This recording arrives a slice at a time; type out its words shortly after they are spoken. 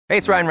Hey,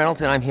 it's Ryan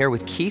Reynolds, and I'm here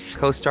with Keith,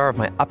 co-star of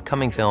my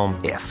upcoming film,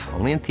 If,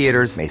 only in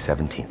theaters May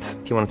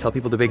 17th. Do you want to tell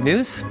people the big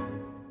news?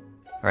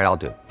 All right, I'll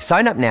do it.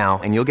 Sign up now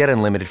and you'll get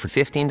unlimited for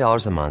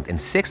 $15 a month and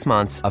 6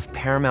 months of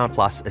Paramount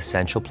Plus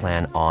Essential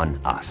Plan on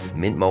us.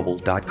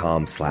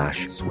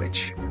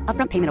 MintMobile.com/switch.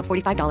 Upfront payment of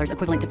 $45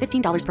 equivalent to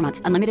 $15 per month.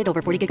 Unlimited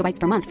over 40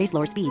 gigabytes per month. Face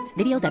lower speeds.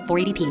 Videos at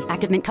 480p.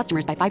 Active Mint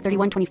customers by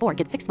 531.24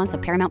 get 6 months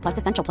of Paramount Plus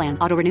Essential Plan.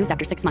 Auto renews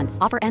after 6 months.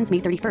 Offer ends May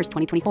 31st,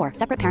 2024.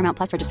 Separate Paramount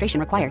Plus registration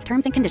required.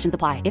 Terms and conditions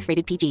apply if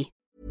rated PG.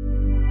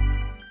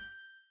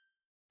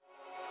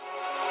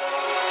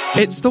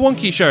 It's The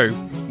Wonky Show.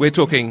 We're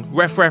talking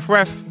ref,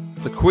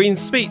 the Queen's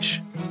speech,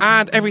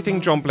 and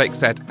everything John Blake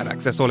said at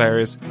Access All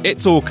Areas.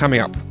 It's all coming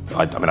up.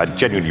 I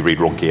genuinely read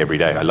Ronki every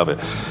day. I love it.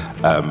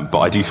 But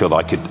I do feel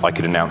that I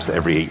could announce that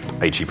every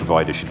HE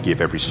provider should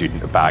give every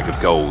student a bag of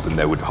gold, and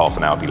there would half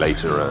an hour be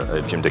later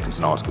a Jim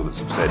Dickinson article that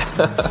said,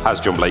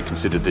 has John Blake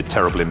considered the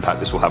terrible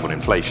impact this will have on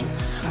inflation?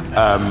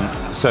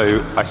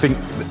 So I think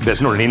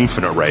there's not an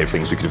infinite array of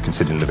things we could have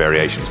considered in the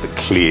variations, but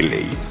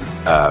clearly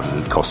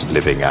cost of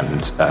living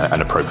and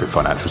appropriate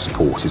financial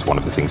support is one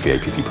of the things the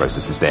APP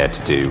process is there to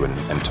do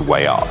and to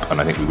weigh up, and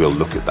I think we will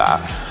look at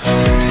that.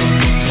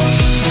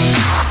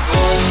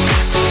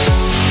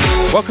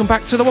 Welcome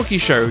back to The Wonky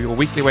Show, your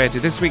weekly way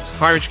into this week's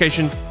higher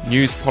education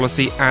news,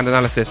 policy and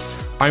analysis.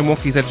 I'm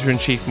Wonky's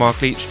Editor-in-Chief,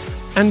 Mark Leach,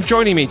 and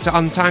joining me to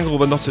untangle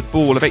the knotted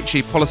ball of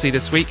HE policy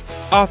this week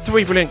are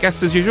three brilliant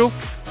guests as usual.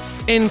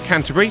 In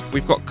Canterbury,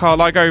 we've got Carl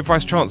Ligo,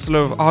 Vice-Chancellor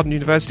of Arden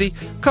University.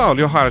 Carl,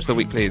 your highlight of the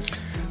week, please.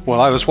 Well,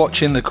 I was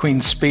watching the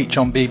Queen's speech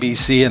on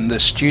BBC, and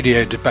the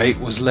studio debate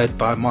was led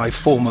by my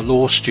former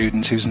law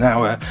student, who's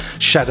now a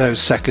Shadow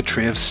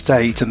Secretary of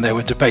State, and they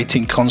were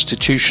debating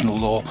constitutional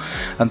law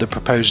and the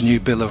proposed new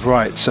Bill of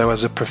Rights. So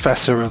as a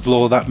professor of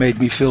law, that made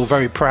me feel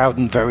very proud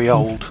and very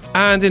old.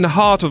 And in the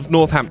heart of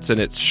Northampton,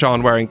 it's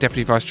Sian Waring,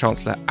 Deputy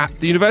Vice-Chancellor at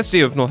the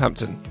University of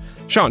Northampton.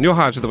 Sian, your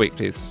highlight of the week,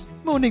 please.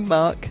 Morning,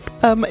 Mark.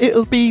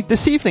 It'll be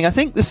this evening, I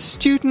think, the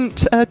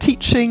Student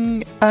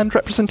Teaching and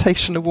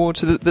Representation Award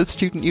that the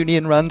Student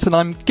Union runs, and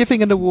I'm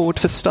giving an award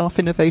for staff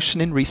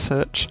innovation in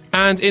research.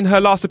 And in her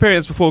last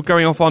appearance before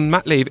going off on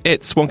mat leave,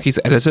 it's Wonky's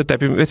editor,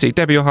 Debbie McVitie.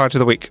 Debbie, your highlight of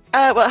the week.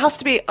 Well, it has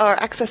to be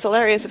our Access All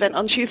Areas event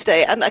on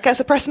Tuesday, and I guess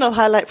a personal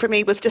highlight for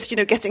me was just,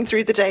 getting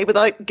through the day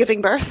without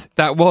giving birth.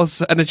 That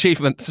was an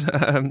achievement.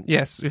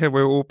 Yes,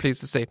 we're all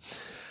pleased to see.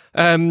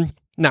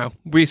 Now,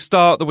 we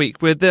start the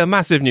week with the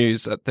massive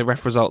news that the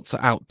ref results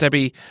are out.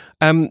 Debbie,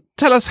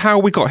 tell us how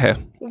we got here.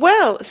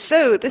 Well,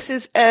 so this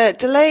is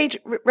delayed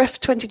ref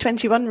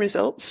 2021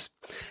 results.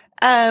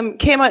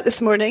 Came out this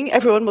morning.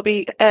 Everyone will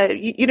be,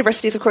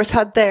 universities, of course,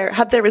 had their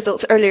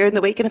results earlier in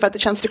the week and have had the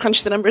chance to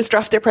crunch the numbers,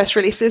 draft their press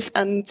releases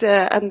and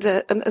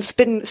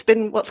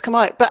spin what's come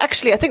out. But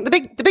actually, I think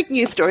the big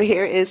news story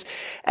here is,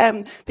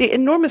 the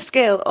enormous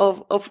scale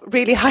of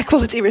really high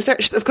quality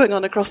research that's going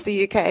on across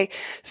the UK.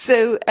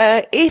 So,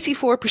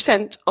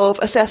 84% of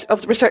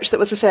the research that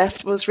was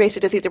assessed was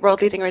rated as either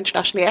world leading or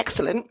internationally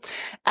excellent.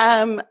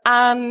 And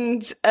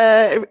one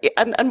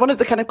of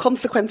the kind of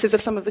consequences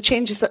of some of the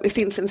changes that we've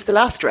seen since the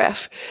last ref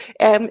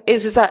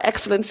is that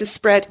excellence is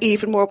spread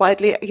even more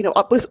widely,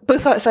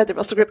 both outside the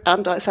Russell Group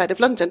and outside of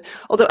London.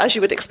 Although, as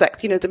you would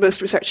expect, the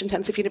most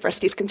research-intensive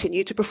universities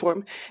continue to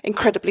perform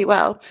incredibly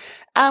well.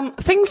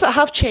 Things that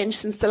have changed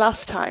since the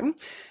last time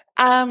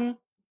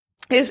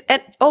is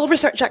all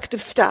research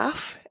active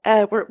staff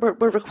were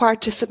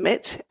required to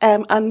submit,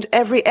 and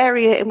every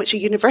area in which a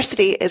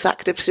university is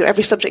active, so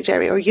every subject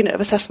area or unit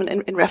of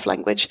assessment in ref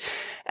language,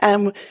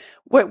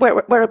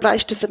 we're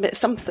obliged to submit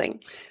something.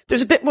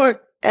 There's a bit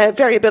more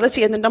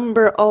variability in the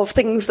number of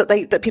things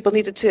that people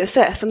needed to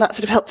assess, and that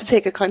sort of helped to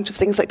take account of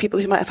things like people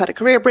who might have had a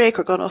career break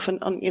or gone off on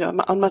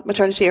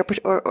maternity or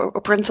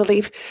parental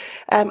leave,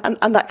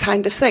 and that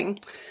kind of thing.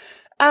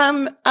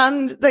 And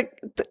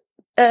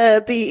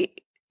the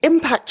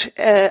impact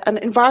and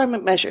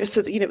environment measures,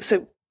 so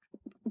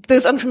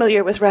those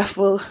unfamiliar with ref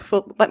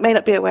may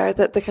not be aware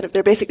that there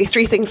are basically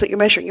three things that you're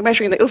measuring. You're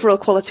measuring the overall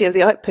quality of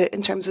the output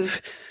in terms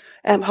of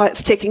how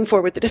it's taking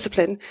forward the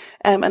discipline,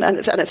 and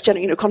its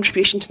general,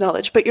 contribution to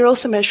knowledge. But you're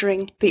also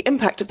measuring the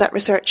impact of that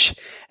research,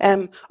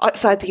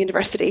 outside the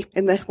university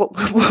in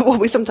what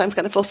we sometimes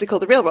kind of falsely call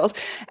the real world,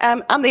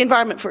 and the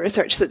environment for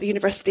research that the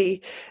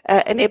university,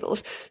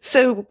 enables.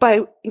 So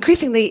by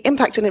increasing the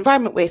impact and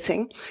environment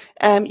weighting,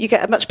 you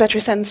get a much better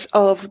sense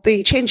of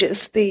the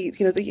changes,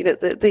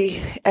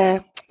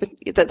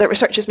 that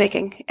research is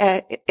making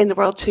in the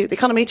world to the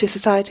economy, to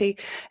society,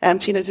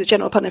 to the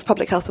general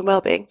public health and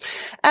well-being.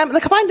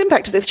 The combined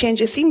impact of those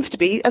changes seems to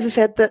be, as I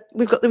said, that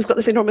we've got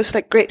this enormous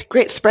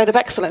great spread of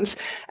excellence.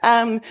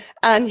 And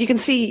you can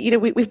see,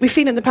 we've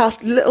seen in the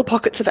past little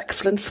pockets of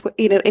excellence,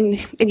 in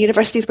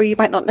universities where you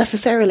might not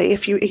necessarily,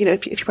 if you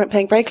weren't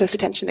paying very close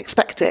attention,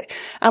 expect it.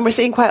 And we're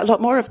seeing quite a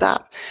lot more of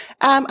that.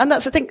 And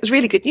that's, I think, is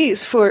really good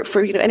news for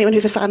anyone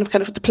who's a fan of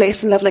kind of the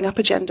place and levelling up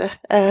agenda,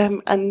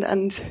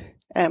 and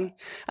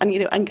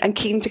and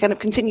keen to kind of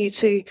continue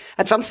to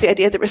advance the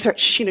idea that research,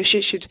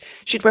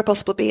 should where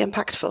possible be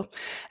impactful.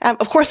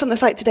 Of course, on the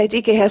site today,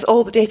 DK has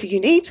all the data you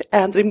need,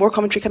 and there'll be more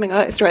commentary coming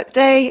out throughout the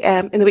day,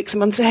 in the weeks and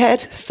months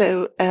ahead.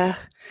 So,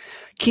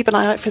 keep an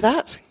eye out for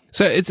that.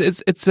 So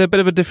it's a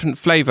bit of a different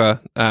flavour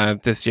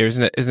this year,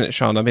 isn't it,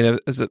 Sean? I mean,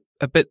 there's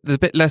a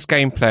bit less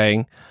game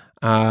playing,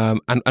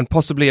 and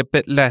possibly a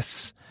bit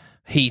less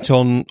heat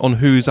on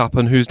who's up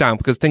and who's down,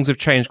 because things have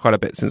changed quite a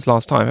bit since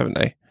last time, haven't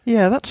they?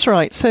 Yeah, that's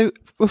right. So,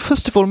 well,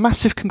 first of all,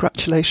 massive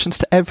congratulations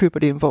to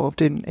everybody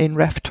involved in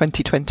REF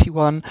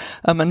 2021.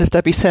 And as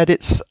Debbie said,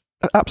 it's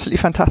absolutely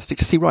fantastic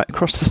to see right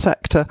across the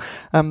sector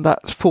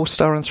that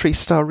 4-star and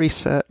 3-star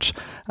research,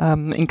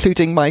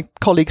 including my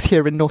colleagues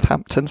here in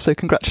Northampton. So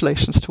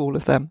congratulations to all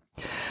of them.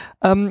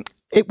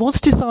 It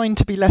was designed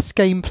to be less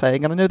game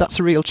playing, and I know that's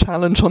a real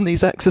challenge on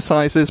these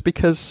exercises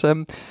because,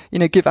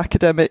 give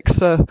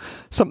academics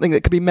something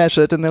that can be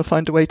measured and they'll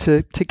find a way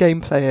to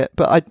game play it.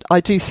 But I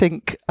do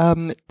think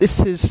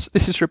this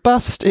is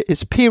robust, it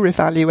is peer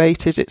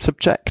evaluated, it's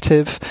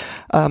objective,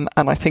 and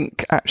I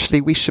think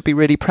actually we should be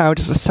really proud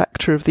as a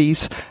sector of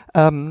these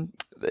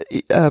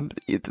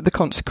the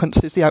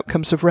consequences, the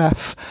outcomes of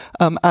REF,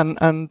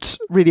 and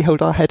really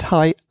hold our head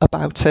high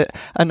about it.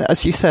 And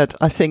as you said,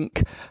 I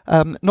think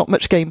not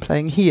much game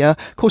playing here.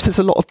 Of course, there's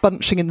a lot of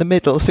bunching in the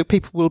middle, so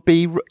people will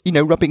be,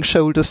 rubbing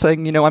shoulders,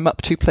 saying, I'm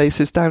up 2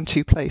 places, down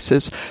 2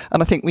 places.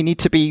 And I think we need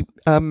to be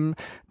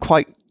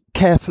quite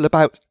careful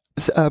about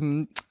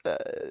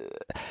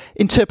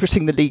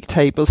interpreting the league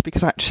tables,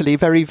 because actually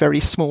very,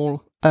 very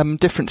small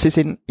differences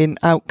in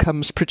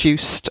outcomes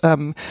produced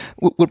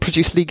will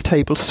produce league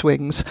table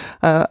swings,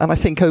 and I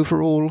think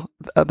overall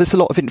there's a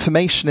lot of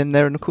information in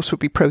there, and of course we'll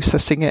be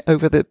processing it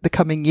over the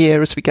coming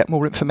year as we get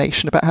more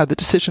information about how the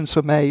decisions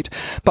were made.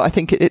 But I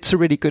think it's a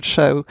really good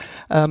show,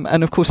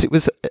 and of course it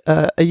was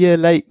a year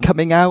late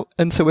coming out,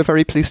 and so we're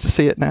very pleased to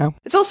see it now.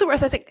 It's also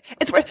worth, I think,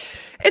 it's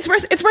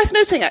worth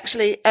noting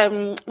actually.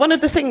 One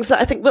of the things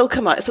that I think will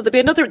come out, so there'll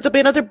be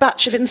another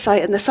batch of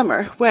insight in the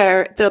summer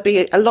where there'll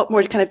be a lot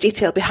more kind of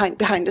detail behind,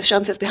 as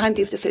Sean says, behind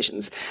these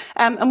decisions.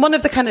 And one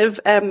of the kind of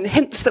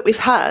hints that we've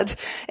had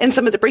in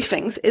some of the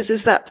briefings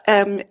is that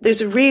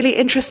there's a really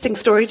interesting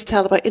story to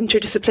tell about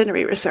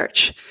interdisciplinary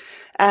research.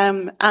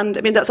 And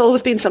I mean, that's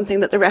always been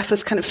something that the REF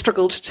has kind of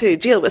struggled to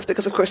deal with,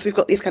 because of course we've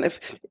got these kind of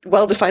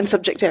well-defined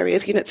subject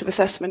areas, units of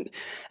assessment.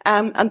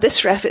 And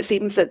this REF, it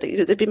seems that,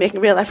 they've been making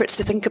real efforts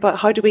to think about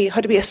how do we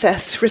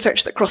assess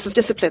research that crosses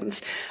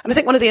disciplines. And I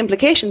think one of the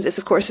implications is,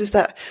 of course, is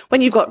that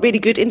when you've got really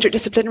good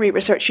interdisciplinary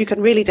research, you can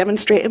really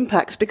demonstrate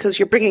impact because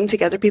you're bringing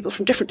together people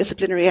from different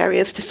disciplinary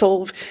areas to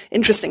solve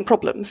interesting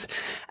problems.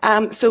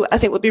 So I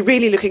think we'll be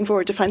really looking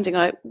forward to finding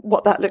out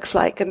what that looks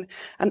like and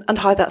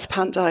how that's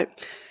panned out.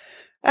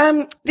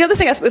 The other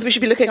thing I suppose we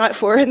should be looking out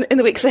for in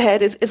the weeks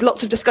ahead is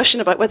lots of discussion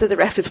about whether the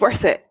REF is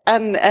worth it,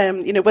 and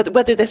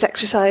whether this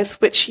exercise,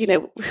 which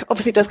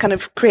obviously does kind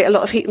of create a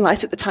lot of heat and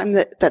light at the time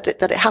that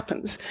it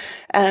happens,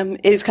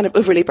 is kind of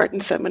overly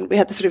burdensome. And we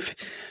had the sort of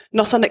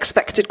not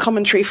unexpected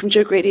commentary from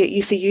Joe Grady at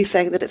UCU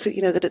saying that it's a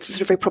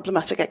sort of very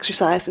problematic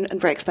exercise and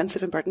very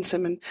expensive and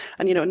burdensome and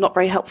not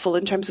very helpful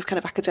in terms of kind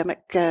of academic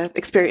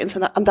experience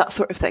and that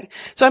sort of thing.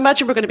 So I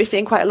imagine we're going to be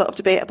seeing quite a lot of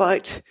debate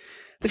about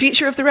the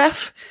future of the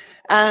REF.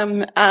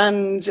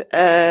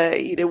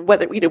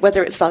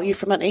 Whether it's value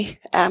for money.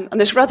 And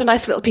there's a rather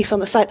nice little piece on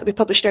the site that we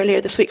published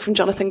earlier this week from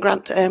Jonathan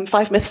Grant,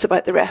 5 Myths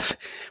About the REF,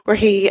 where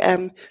he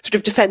sort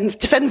of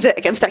defends it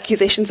against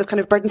accusations of kind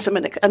of burdensome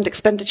and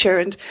expenditure,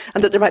 and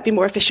that there might be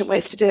more efficient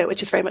ways to do it,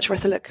 which is very much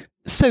worth a look.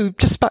 So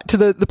just back to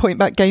the point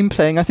about game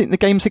playing, I think the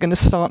games are going to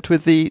start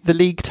with the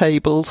league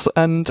tables,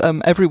 and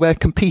everywhere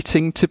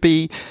competing to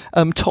be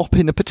top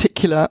in a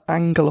particular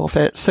angle of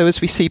it. So as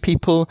we see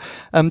people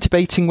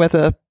debating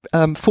whether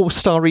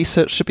 4-star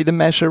research should be the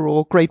measure,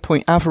 or grade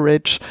point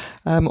average,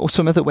 or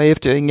some other way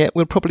of doing it,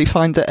 we'll probably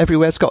find that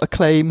everywhere's got a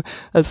claim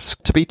as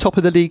to be top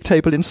of the league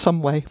table in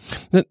some way.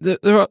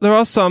 There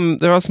are some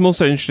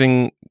also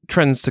interesting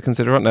trends to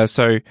consider, aren't there?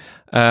 So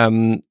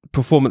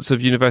performance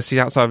of universities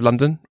outside of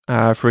London,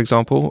 for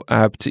example,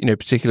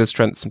 particular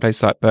strengths in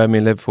places like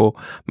Birmingham, Liverpool,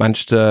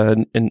 Manchester,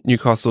 and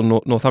Newcastle,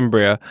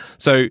 Northumbria.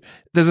 So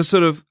there's a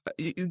sort of,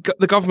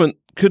 the government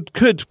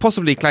could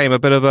possibly claim a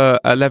bit of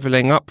a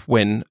levelling up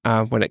win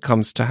when it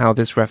comes to how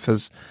this REF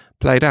has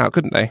played out,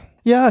 couldn't they?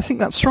 Yeah, I think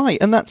that's right,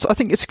 and I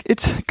think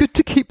it's good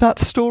to keep that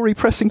story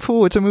pressing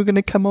forward. And we're going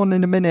to come on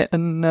in a minute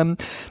and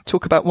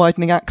talk about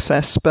widening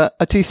access. But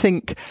I do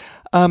think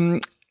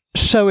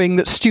showing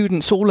that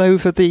students all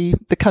over the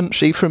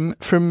country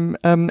from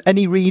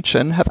any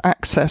region have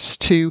access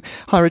to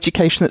higher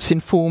education that's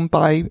informed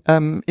by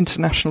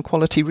international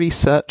quality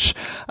research,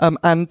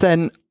 and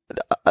then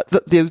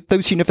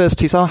those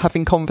universities are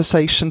having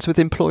conversations with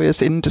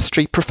employers,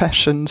 industry,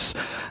 professions.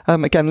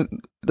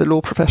 Again, the law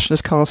profession,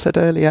 as Carl said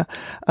earlier,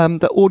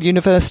 that all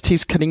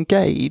universities can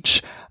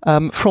engage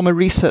from a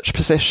research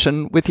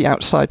position with the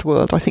outside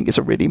world, I think is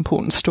a really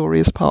important story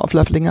as part of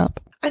levelling up.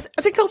 I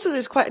think also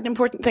there's quite an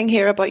important thing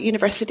here about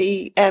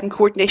university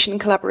coordination and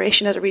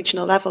collaboration at a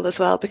regional level as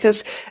well,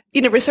 because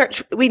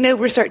we know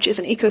research is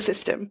an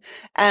ecosystem.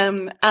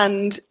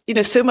 And,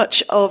 so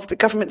much of the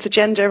government's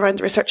agenda around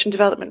the research and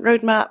development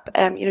roadmap,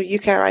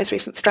 UKRI's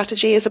recent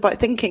strategy is about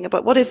thinking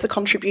about what is the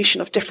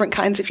contribution of different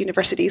kinds of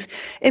universities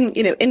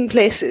in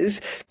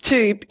places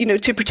to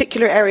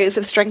particular areas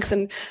of strength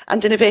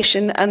and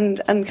innovation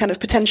and kind of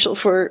potential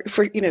for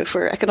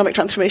economic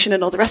transformation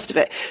and all the rest of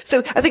it. So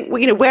I think,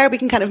 where we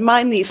can kind of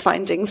mine these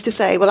findings to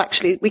say, well,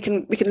 actually, we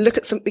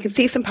can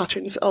see some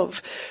patterns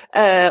of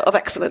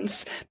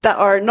excellence that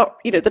are not,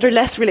 that are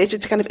less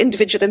related to kind of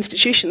individual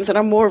institutions and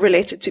are more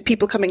related to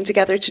people coming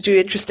together to do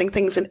interesting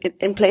things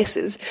in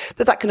places,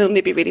 that can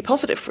only be really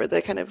positive for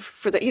the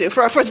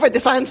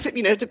science,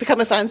 to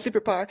become a science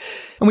superpower.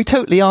 And we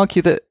totally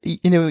argue that,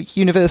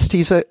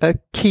 universities are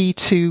key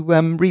to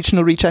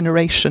regional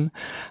regeneration,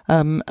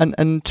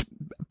 and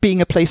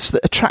being a place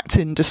that attracts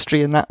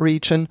industry in that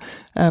region.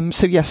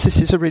 So yes, this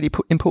is a really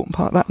important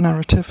part of that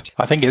narrative.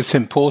 I think it's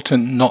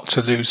important not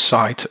to lose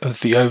sight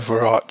of the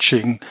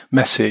overarching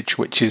message,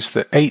 which is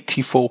that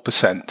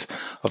 84%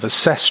 of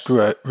assessed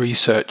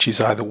research is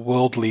either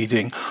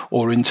world-leading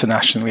or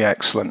internationally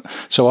excellent.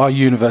 So our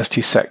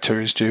university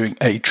sector is doing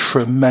a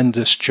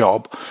tremendous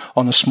job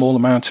on a small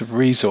amount of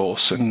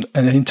resource and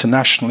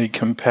internationally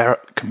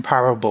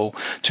comparable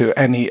to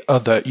any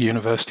other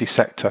university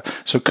sector.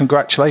 So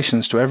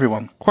congratulations to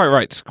everyone. Quite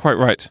right.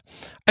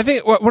 I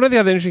think one of the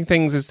other interesting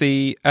things is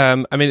a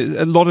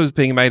lot is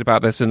being made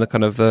about this in the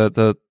kind of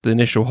the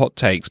initial hot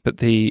takes, but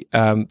the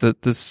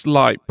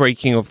slight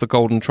breaking of the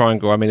golden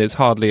triangle. I mean, it's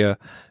hardly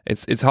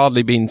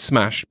been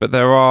smashed, but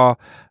there are,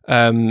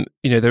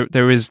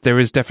 there is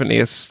definitely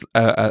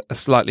a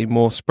slightly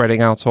more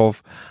spreading out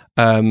of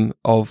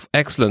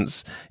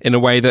excellence in a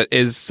way that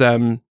is,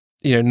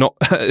 not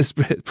it's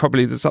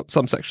probably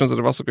some sections of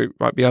the Russell Group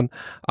might be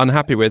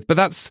unhappy with, but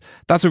that's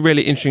a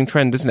really interesting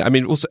trend, isn't it?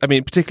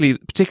 Particularly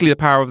the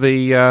power of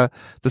the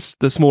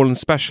small and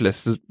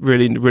specialists is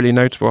really, really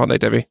notable, aren't they,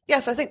 Debbie?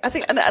 Yes, I think,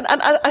 and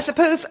I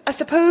suppose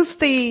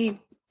the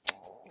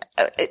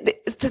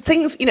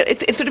things,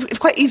 it's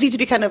quite easy to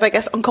be kind of, I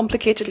guess,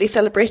 uncomplicatedly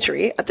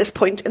celebratory at this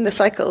point in the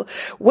cycle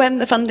when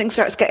the funding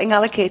starts getting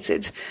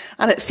allocated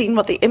and it's seen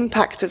what the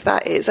impact of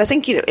that is. I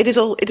think, I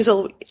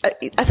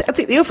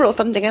think the overall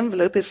funding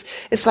envelope is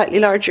slightly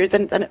larger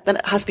than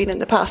it has been in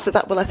the past. So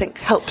that will, I think,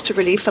 help to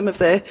relieve some of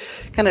the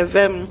kind of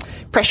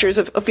pressures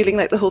of feeling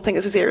like the whole thing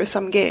is a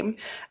zero-sum game.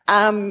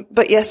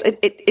 But yes,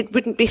 it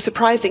wouldn't be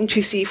surprising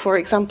to see, for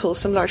example,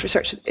 some large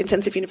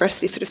research-intensive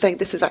universities sort of saying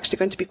this is actually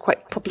going to be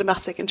quite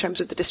problematic in terms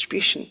of the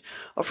distribution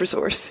of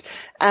resource.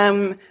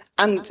 And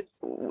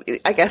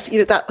I guess,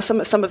 that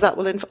some of that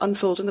will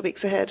unfold in the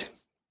weeks ahead.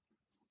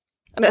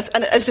 And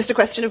it's just a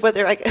question of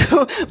whether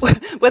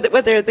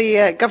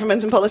the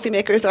government and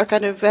policymakers are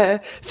kind of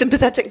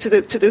sympathetic to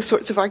those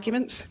sorts of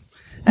arguments.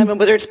 And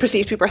whether it's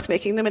perceived to be worth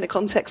making them in a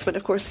context when,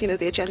 of course,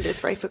 the agenda is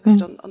very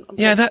focused on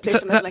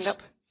levelling up.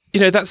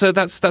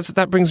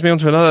 That brings me on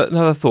to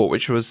another thought,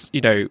 which was,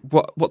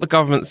 what the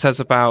government says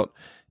about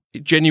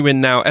genuine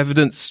now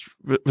evidence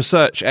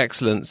research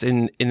excellence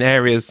in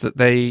areas that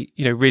they,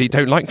 really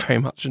don't like very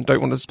much and don't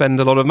want to spend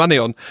a lot of money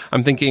on.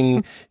 I'm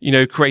thinking,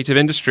 creative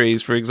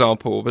industries, for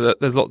example, but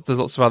there's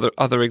lots of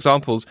other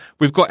examples.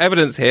 We've got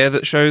evidence here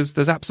that shows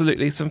there's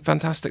absolutely some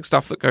fantastic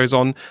stuff that goes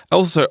on,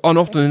 also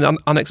often in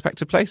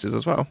unexpected places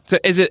as well. So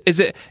is it,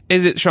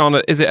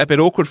 Shana, is it a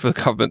bit awkward for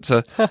the government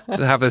to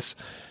have this?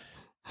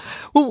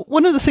 Well,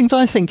 one of the things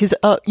I think is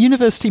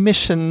university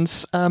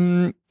missions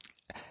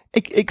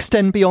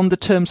extend beyond the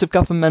terms of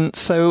government.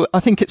 So I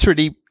think it's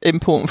really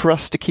important for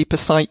us to keep a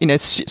sight,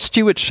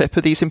 stewardship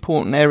of these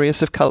important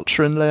areas of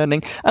culture and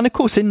learning. And of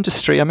course,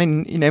 industry. I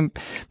mean,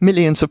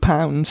 millions of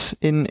pounds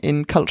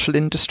in cultural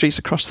industries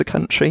across the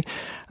country.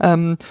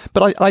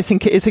 But I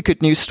think it is a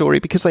good news story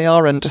because they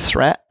are under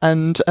threat.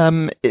 And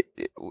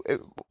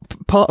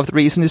part of the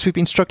reason is we've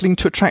been struggling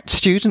to attract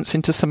students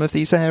into some of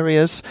these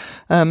areas.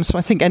 So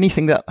I think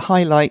anything that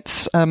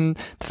highlights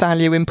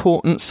value,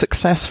 importance,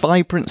 success,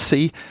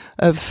 vibrancy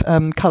of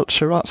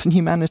culture, arts and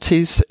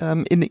humanities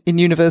in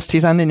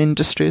universities and in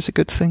industry is a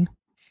good thing.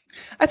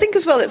 I think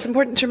as well it's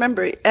important to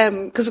remember,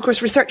 because of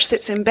course research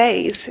sits in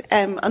BEIS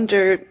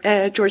under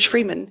George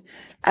Freeman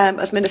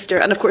as minister,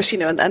 and of course,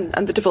 and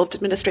the devolved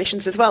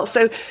administrations as well.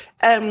 So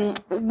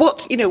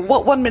what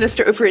one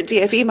minister over at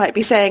DFE might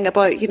be saying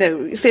about,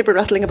 saber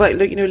rattling about,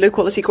 low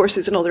quality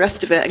courses and all the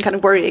rest of it, and kind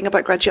of worrying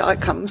about graduate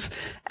outcomes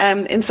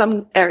in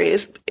some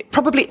areas, it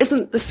probably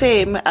isn't the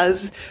same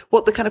as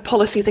what the kind of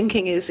policy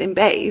thinking is in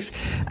BEIS,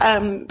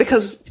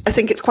 because I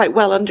think it's quite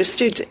well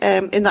understood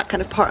in that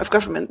kind of part of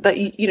government that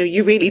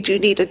you really do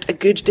need a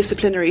good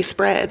disciplinary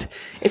spread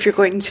if you're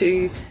going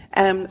to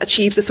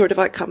achieve the sort of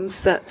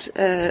outcomes that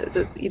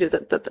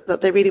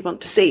they really want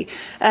to see.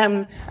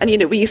 And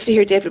we used to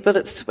hear David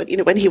Willetts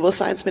when he was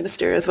science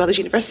minister as well as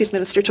universities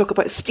minister talk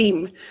about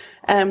STEAM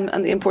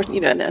and the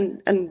important that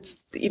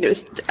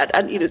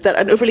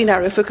an overly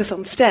narrow focus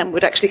on STEM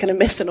would actually kind of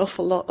miss an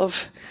awful lot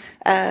of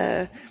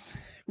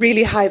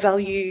really high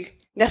value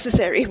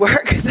necessary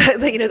work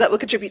that will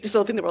contribute to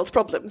solving the world's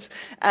problems.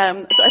 So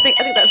I think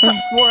that's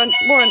perhaps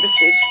more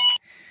understood.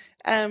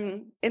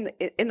 in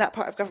that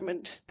part of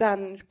government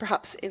than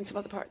perhaps in some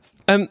other parts.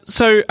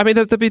 So, I mean,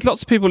 there'll be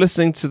lots of people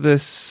listening to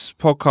this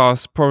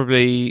podcast,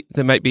 probably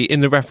they might be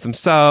in the REF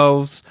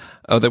themselves,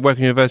 or they work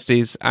in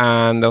universities,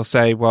 and they'll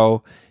say,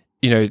 well,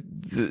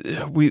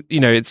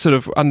 it's sort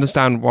of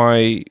understand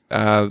why,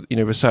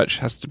 research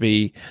has to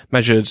be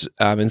measured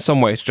in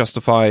some way to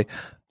justify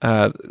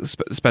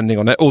spending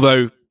on it.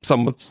 Although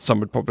some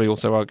would probably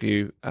also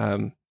argue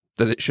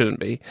that it shouldn't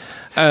be.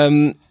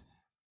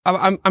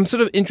 I'm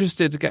sort of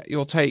interested to get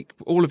your take,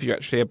 all of you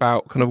actually,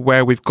 about kind of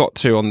where we've got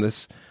to on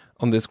this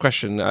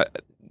question.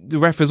 The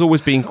REF has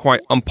always been quite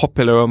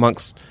unpopular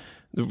amongst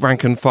the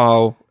rank and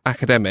file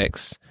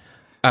academics.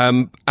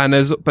 And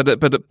there's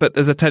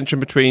a tension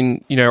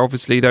between,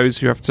 obviously those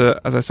who have to,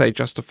 as I say,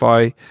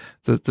 justify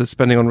the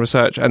spending on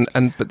research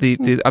but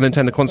the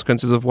unintended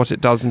consequences of what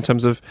it does in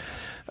terms of,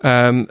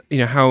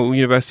 how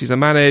universities are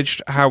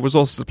managed, how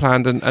resources are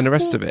planned, and the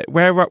rest of it.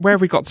 Where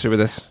have we got to with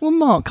this? Well,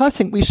 Mark, I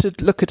think we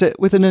should look at it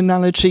with an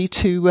analogy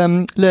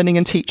to learning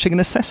and teaching and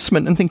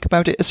assessment, and think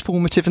about it as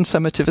formative and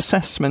summative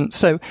assessment.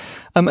 So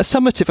a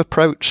summative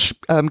approach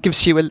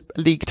gives you a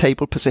league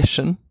table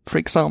position, for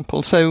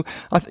example. So,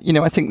 I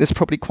think there's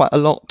probably quite a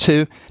lot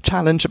to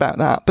challenge about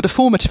that. But a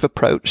formative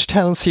approach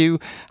tells you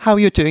how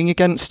you're doing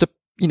against a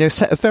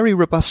set of very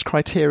robust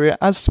criteria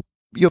as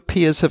your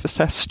peers have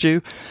assessed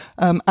you,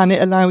 and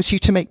it allows you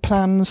to make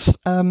plans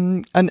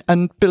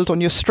and build on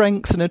your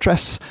strengths and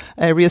address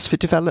areas for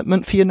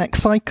development for your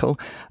next cycle.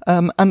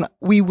 And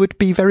we would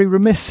be very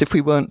remiss if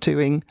we weren't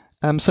doing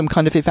some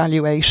kind of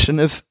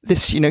evaluation of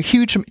this.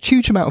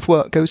 Huge amount of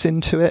work goes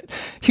into it,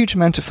 huge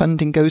amount of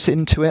funding goes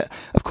into it.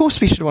 Of course,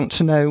 we should want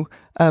to know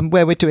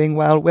where we're doing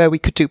well, where we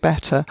could do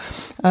better.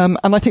 And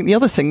I think the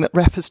other thing that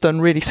REF has done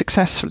really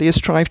successfully is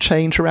drive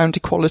change around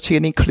equality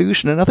and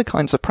inclusion and other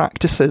kinds of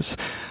practices.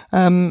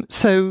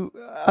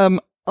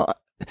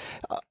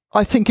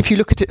 I think if you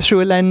look at it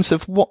through a lens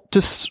of what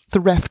does the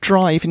REF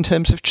drive in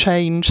terms of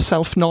change,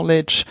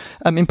 self-knowledge,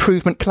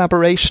 improvement,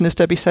 collaboration, as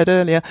Debbie said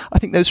earlier, I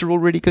think those are all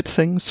really good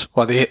things.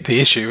 Well, the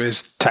issue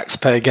is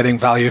taxpayer getting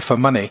value for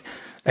money.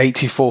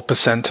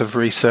 84% of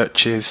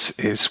research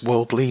is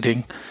world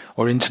leading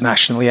or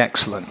internationally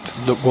excellent.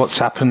 Look what's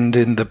happened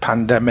in the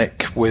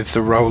pandemic with the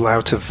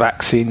rollout of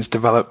vaccines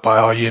developed by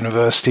our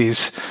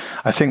universities.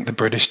 I think the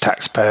British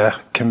taxpayer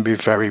can be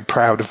very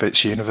proud of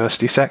its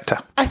university sector.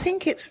 I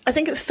think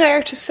it's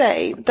fair to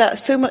say that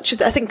so much of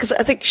that, because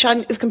I think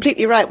Sian is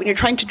completely right. When you're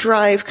trying to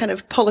drive kind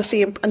of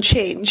policy and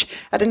change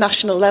at a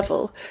national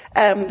level,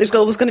 there's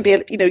always going to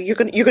be you're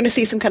going to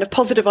see some kind of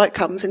positive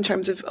outcomes in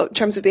terms of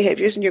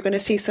behaviours, and you're going to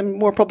see some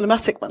more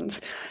problematic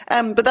ones.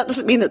 But that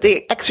doesn't mean that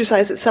the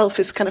exercise itself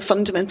is kind of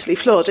fundamentally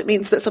flawed. It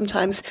means that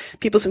sometimes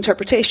people's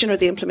interpretation or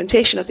the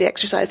implementation of the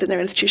exercise in their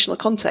institutional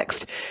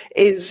context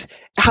is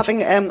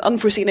having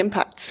unforeseen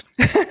impacts.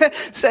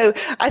 So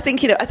I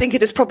think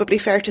it is probably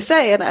fair to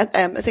say, and I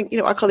think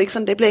our colleague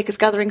Sunday Blake is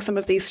gathering some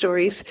of these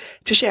stories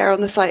to share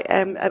on the site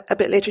a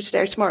bit later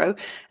today or tomorrow.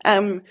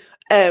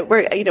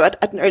 Where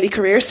at an early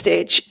career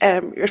stage,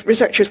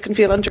 researchers can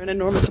feel under an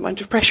enormous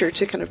amount of pressure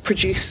to kind of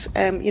produce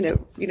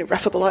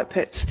refable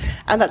outputs,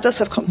 and that does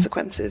have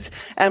consequences.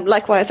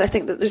 Likewise, I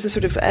think that there's a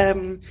sort of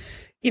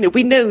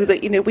we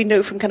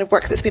know from kind of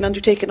work that's been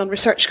undertaken on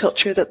research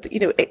culture that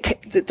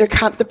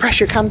the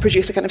pressure can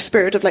produce a kind of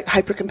spirit of like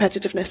hyper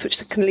competitiveness,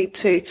 which can lead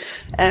to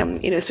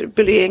sort of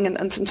bullying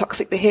and some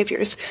toxic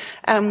behaviours.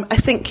 I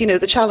think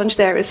the challenge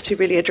there is to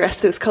really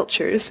address those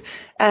cultures,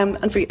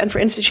 and for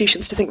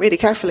institutions to think really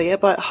carefully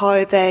about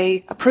how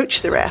they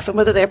approach the REF, and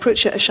whether they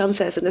approach it, as Sian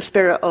says, in the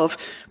spirit of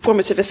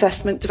formative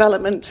assessment,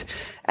 development,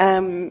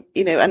 and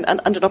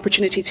an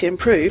opportunity to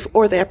improve,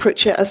 or they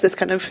approach it as this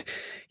kind of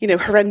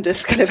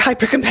horrendous kind of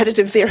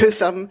hyper-competitive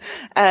zero-sum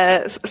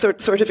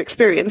sort of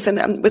experience,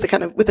 and with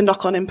a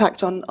knock-on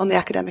impact on the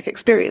academic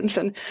experience.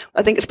 And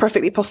I think it's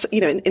perfectly possible.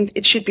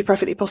 It should be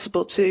perfectly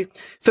possible to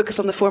focus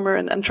on the former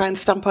and try and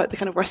stamp out the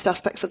kind of worst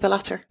aspects of the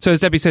latter. So,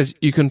 as Debbie says,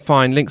 you can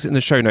find links in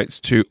the show notes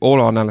to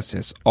all our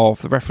analysis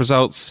of the REF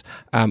results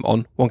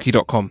on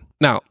wonky.com.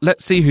 Now,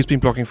 let's see who's been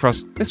blogging for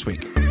us this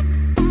week.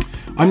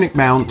 I'm Nick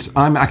Mount.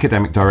 I'm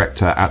Academic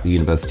Director at the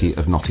University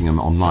of Nottingham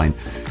Online.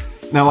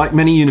 Now, like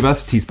many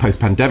universities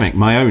post-pandemic,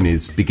 my own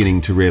is beginning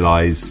to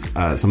realise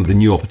some of the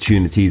new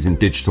opportunities in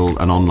digital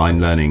and online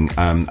learning,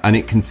 and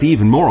it can see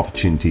even more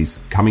opportunities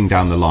coming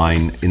down the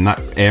line in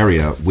that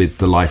area with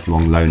the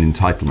lifelong loan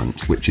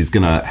entitlement, which is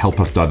going to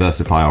help us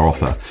diversify our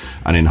offer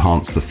and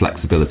enhance the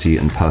flexibility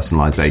and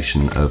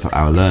personalisation of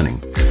our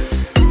learning.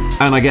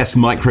 And I guess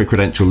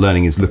micro-credential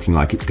learning is looking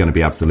like it's going to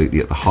be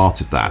absolutely at the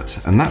heart of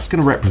that. And that's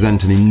going to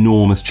represent an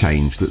enormous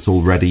change that's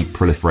already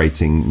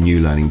proliferating new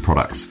learning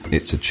products.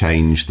 It's a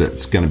change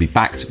that's going to be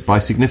backed by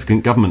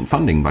significant government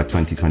funding by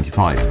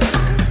 2025.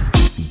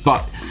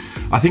 But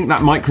I think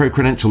that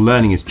micro-credential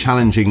learning is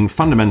challenging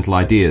fundamental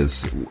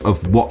ideas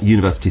of what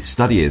university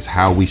study is,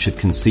 how we should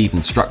conceive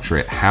and structure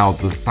it, how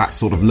that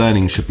sort of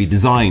learning should be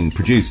designed,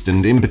 produced,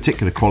 and in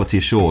particular quality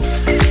assured.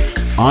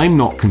 I'm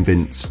not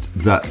convinced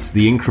that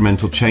the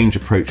incremental change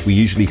approach we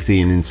usually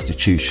see in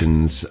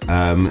institutions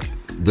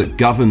that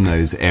govern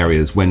those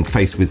areas when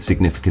faced with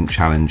significant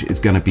challenge is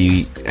going to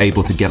be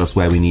able to get us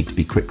where we need to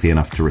be quickly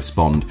enough to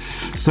respond.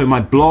 So my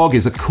blog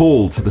is a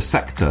call to the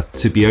sector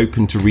to be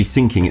open to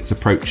rethinking its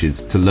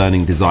approaches to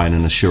learning, design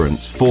and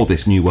assurance for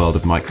this new world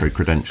of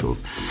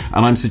micro-credentials.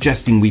 And I'm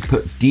suggesting we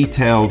put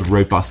detailed,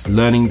 robust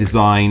learning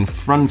design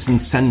front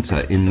and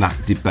centre in that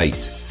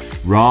debate,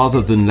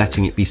 rather than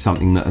letting it be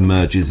something that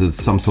emerges as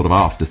some sort of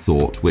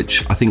afterthought,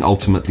 which I think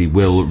ultimately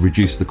will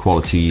reduce the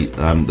quality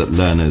that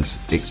learners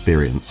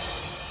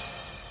experience.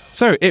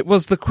 So it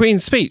was the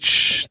Queen's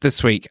speech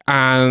this week,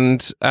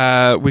 and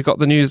we got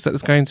the news that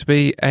there's going to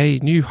be a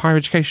new higher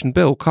education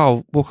bill.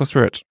 Carl, walk us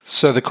through it.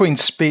 So the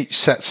Queen's speech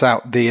sets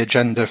out the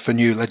agenda for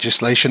new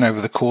legislation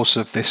over the course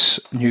of this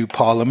new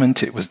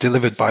Parliament. It was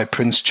delivered by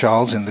Prince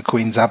Charles in the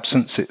Queen's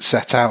absence. It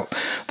set out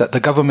that the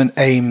government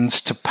aims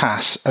to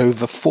pass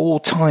over 4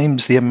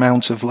 times the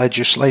amount of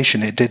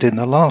legislation it did in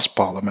the last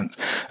Parliament,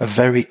 a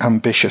very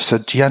ambitious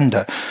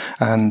agenda.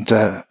 And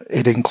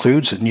it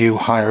includes a new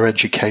higher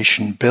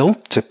education bill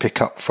to pick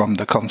up from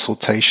the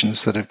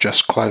consultations that have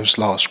just closed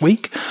last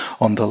week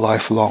on the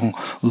lifelong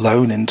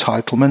loan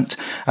entitlement.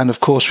 And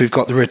of course, we've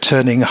got the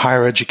returning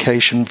higher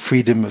education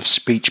freedom of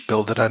speech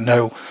bill that I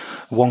know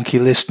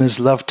wonky listeners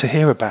love to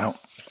hear about.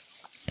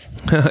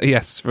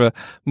 Yes, for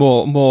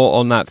more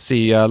on that,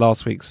 see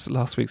last week's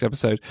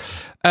episode.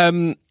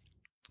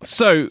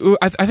 So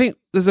I think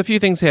there's a few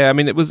things here. I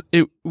mean,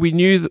 we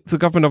knew that the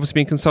government obviously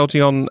been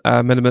consulting on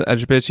minimum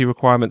eligibility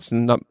requirements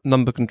and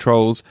number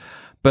controls,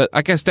 but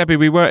I guess, Debbie,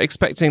 we weren't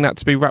expecting that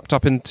to be wrapped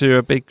up into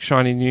a big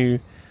shiny new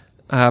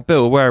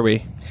bill, were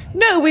we?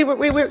 No, we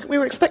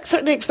were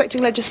certainly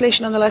expecting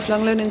legislation on the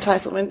lifelong loan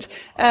entitlement.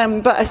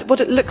 But what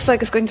it looks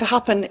like is going to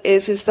happen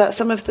is that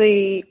some of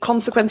the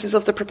consequences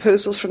of the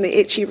proposals from the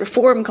HE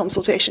reform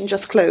consultation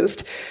just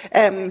closed.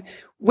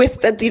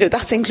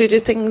 That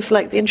included things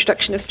like the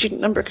introduction of student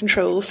number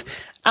controls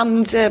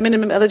and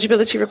minimum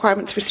eligibility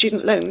requirements for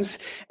student loans,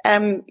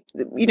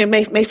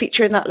 may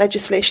feature in that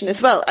legislation as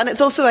well. And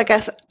it's also, I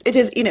guess, it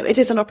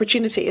is an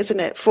opportunity, isn't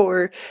it,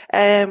 for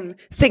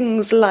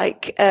things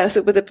like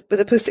so with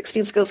the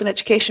post-16 skills and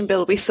education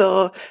bill, we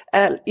saw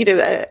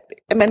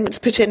amendments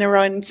put in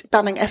around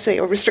banning essay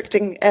or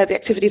restricting the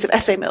activities of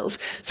essay mills.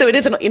 So it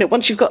isn't,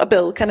 once you've got a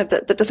bill kind of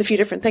that does a few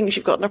different things,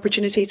 you've got an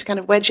opportunity to kind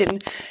of wedge in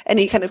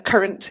any kind of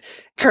current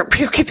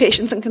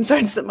preoccupations and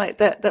concerns that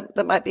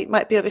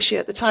might be of issue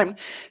at the time.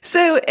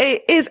 So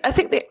it is, I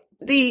think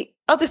the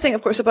other thing,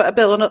 of course, about a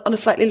bill on a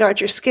slightly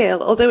larger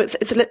scale, although it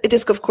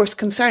is of course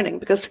concerning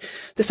because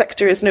the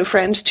sector is no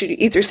friend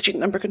to either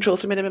student number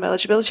controls or minimum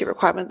eligibility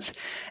requirements.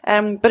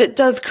 But it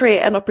does create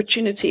an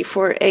opportunity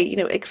for a,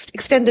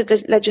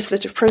 extended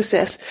legislative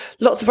process,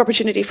 lots of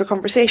opportunity for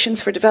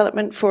conversations, for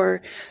development,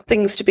 for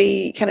things to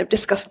be kind of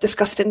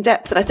discussed in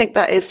depth. And I think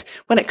that is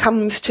when it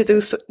comes to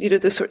those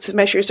sorts of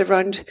measures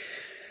around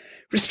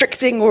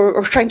restricting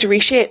or trying to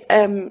reshape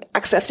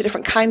access to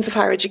different kinds of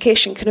higher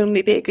education can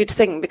only be a good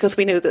thing, because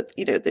we know that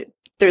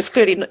there's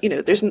clearly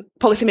there's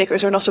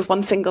policymakers are not of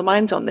one single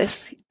mind on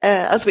this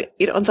as we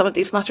on some of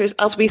these matters,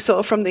 as we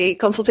saw from the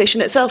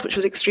consultation itself, which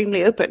was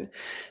extremely open.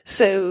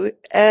 So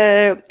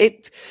my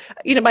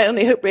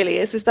only hope really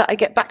is that I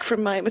get back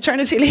from my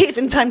maternity leave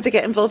in time to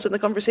get involved in the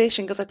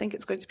conversation, because I think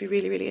it's going to be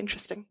really, really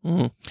interesting.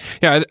 Mm.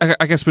 Yeah,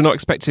 I guess we're not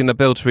expecting the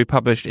bill to be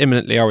published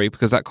imminently, are we?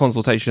 Because that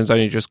consultation has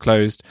only just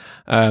closed.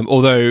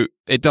 Although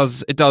it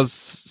does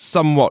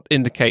somewhat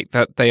indicate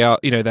that they are,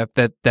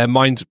 they're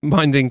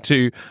minding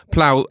to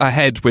plough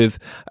ahead with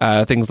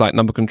things like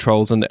number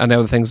controls and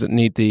other things that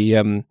need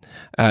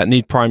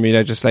need primary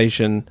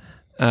legislation,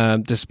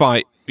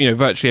 despite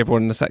virtually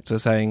everyone in the sector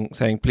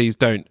saying please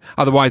don't.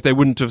 Otherwise, they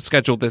wouldn't have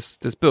scheduled this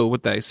bill,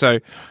 would they? So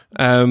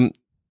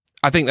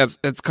I think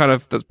that's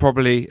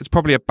probably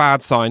a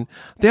bad sign.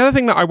 The other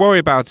thing that I worry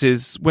about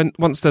is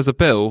once there's a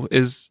bill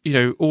is,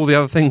 all the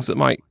other things that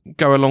might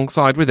go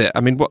alongside with it. I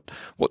mean,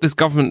 what this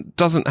government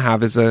doesn't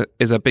have is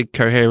a big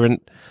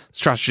coherent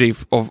strategy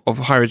of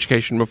higher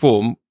education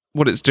reform.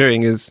 What it's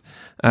doing is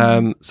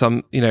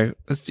some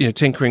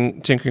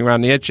tinkering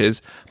around the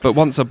edges. But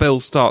once a bill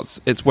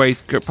starts its way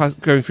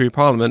going through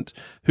Parliament,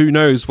 who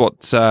knows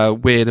what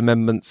weird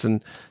amendments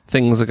and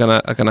things are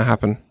gonna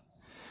happen.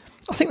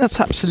 I think that's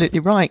absolutely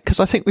right, because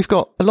I think we've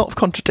got a lot of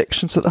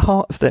contradictions at the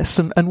heart of this.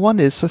 And one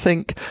is, I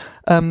think,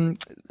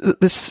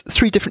 there's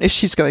 3 different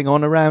issues going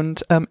on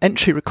around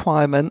entry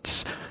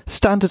requirements,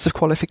 standards of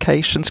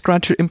qualifications,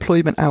 graduate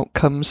employment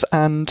outcomes,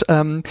 and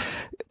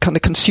kind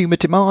of consumer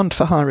demand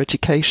for higher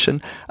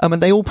education.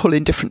 And they all pull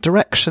in different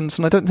directions.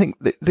 And I don't think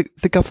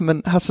the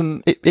government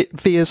it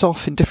veers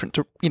off in different,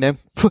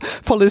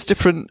 follows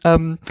different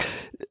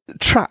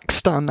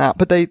tracks down that,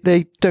 but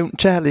they don't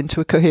gel into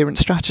a coherent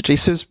strategy.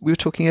 So as we were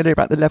talking earlier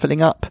about the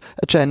levelling up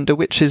agenda,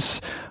 which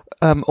is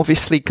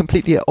obviously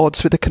completely at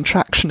odds with the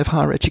contraction of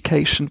higher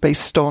education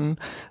based on,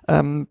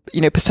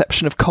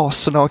 perception of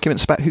costs and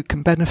arguments about who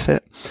can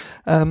benefit.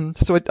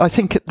 So I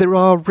think there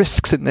are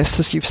risks in this,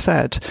 as you've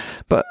said,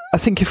 but I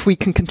think if we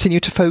can continue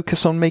to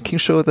focus on making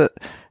sure that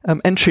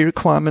entry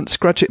requirements,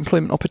 graduate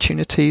employment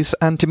opportunities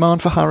and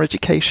demand for higher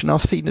education are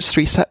seen as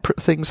three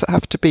separate things that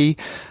have to be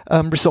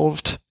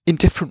resolved in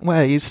different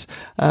ways,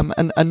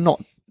 and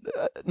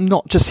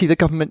not just see the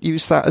government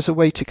use that as a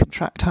way to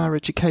contract higher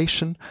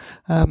education,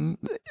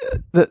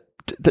 that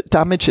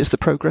damages the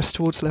progress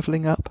towards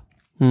levelling up.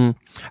 I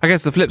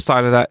guess the flip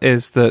side of that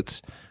is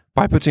that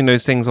by putting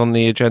those things on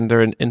the agenda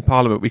in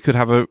Parliament, we could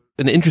have an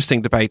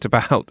interesting debate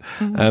about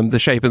the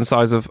shape and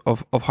size of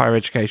higher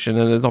education,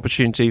 and there's an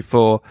opportunity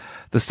for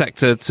the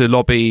sector to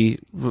lobby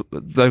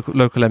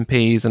local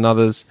MPs and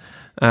others,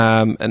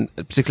 and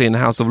particularly in the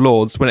House of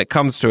Lords, when it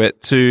comes to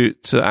it, to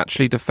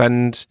actually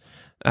defend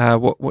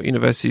what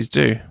universities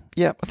do.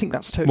 Yeah, I think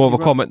that's totally more of a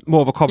right. comment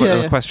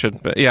than a question,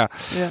 but yeah.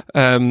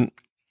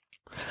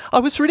 I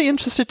was really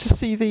interested to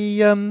see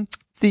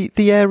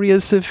the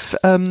areas of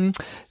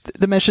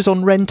the measures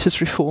on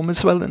renters reform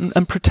as well,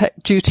 and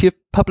protect duty of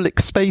public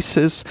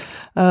spaces,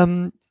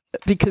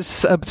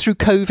 because through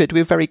COVID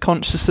we're very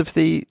conscious of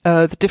the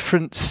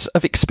difference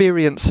of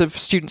experience of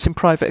students in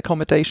private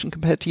accommodation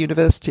compared to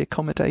university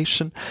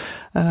accommodation,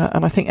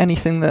 and I think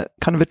anything that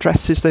kind of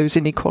addresses those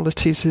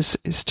inequalities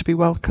is to be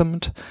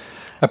welcomed.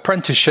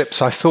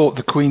 Apprenticeships, I thought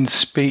the Queen's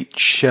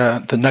speech,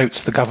 the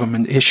notes the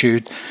government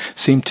issued,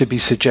 seemed to be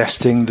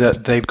suggesting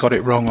that they've got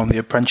it wrong on the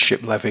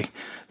apprenticeship levy,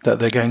 that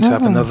they're going to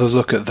have another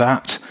look at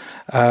that,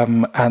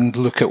 and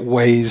look at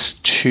ways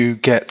to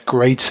get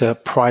greater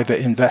private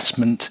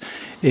investment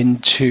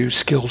into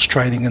skills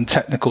training and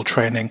technical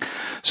training.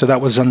 So that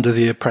was under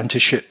the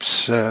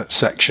apprenticeships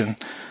section.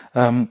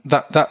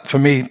 That for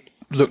me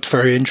looked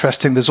very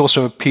interesting. There's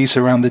also a piece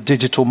around the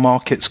Digital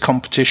Markets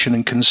Competition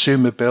and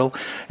Consumer Bill.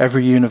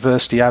 Every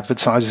university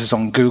advertises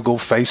on Google,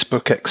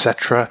 Facebook,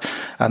 etc.,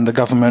 and the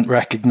government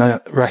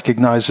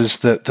recognizes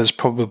that there's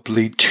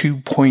probably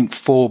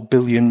 2.4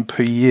 billion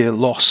per year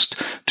lost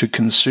to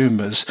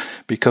consumers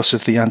because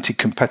of the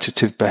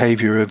anti-competitive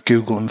behavior of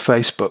Google and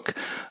Facebook.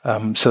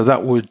 So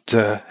that would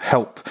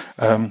help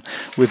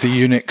with the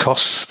unit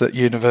costs that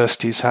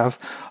universities have.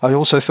 I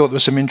also thought there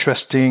was some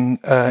interesting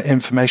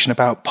information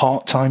about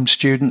part-time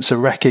students, a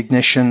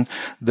recognition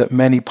that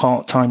many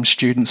part-time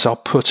students are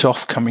put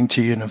off coming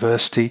to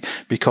university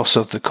because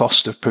of the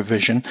cost of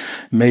provision.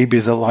 Maybe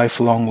the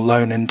lifelong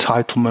loan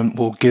entitlement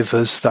will give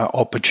us that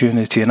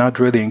opportunity, and I'd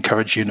really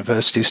encourage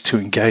universities to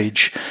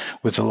engage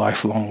with the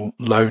lifelong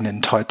loan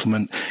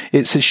entitlement.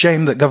 It's a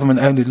shame that government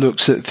only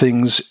looks at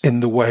things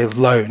in the way of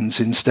loans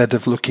instead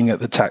of looking at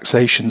the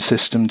taxation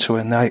system to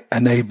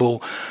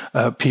enable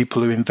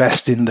people who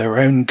invest in their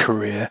own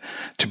career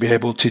to be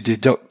able to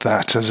deduct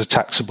that as a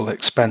taxable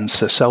expense.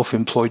 A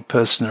self-employed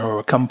person or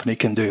a company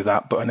can do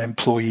that, but an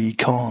employee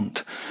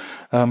can't.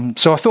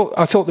 So I thought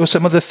there were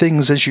some other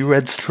things as you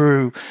read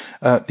through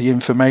the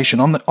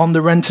information on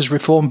the renters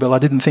reform bill. I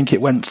didn't think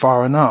it went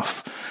far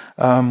enough.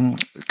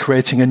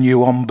 Creating a new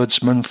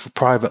ombudsman for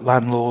private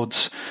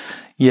landlords,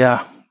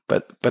 yeah,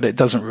 but it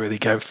doesn't really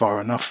go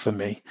far enough for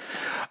me.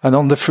 And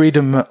on the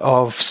freedom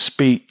of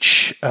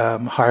speech,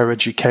 higher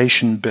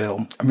education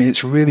bill, I mean,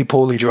 it's really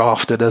poorly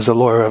drafted. As a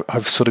lawyer,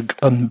 I've sort of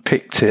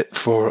unpicked it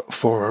for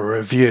a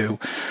review.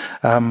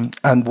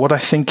 And what I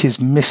think is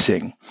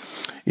missing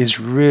is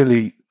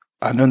really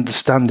an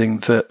understanding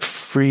that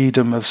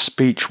freedom of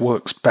speech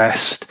works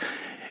best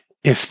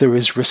if there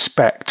is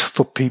respect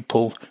for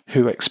people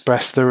who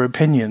express their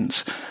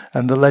opinions.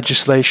 And the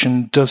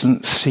legislation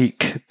doesn't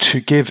seek to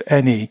give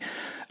any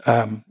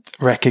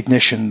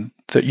recognition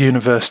that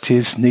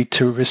universities need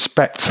to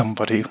respect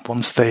somebody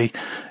once they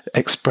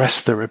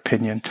express their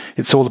opinion.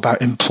 It's all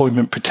about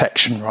employment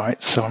protection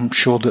rights, so I'm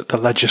sure that the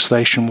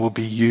legislation will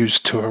be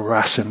used to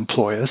harass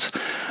employers.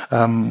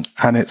 And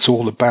it's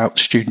all about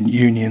student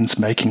unions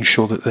making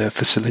sure that their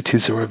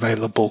facilities are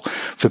available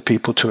for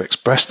people to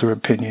express their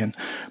opinion.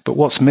 But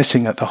what's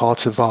missing at the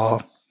heart of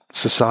our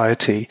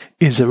society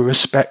is a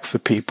respect for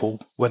people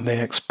when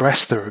they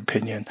express their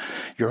opinion.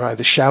 You're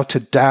either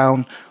shouted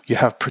down, you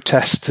have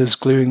protesters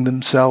gluing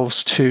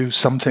themselves to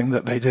something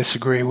that they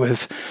disagree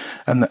with,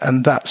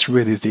 and that's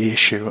really the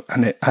issue.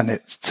 And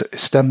it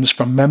stems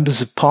from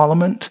members of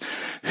parliament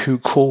who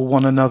call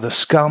one another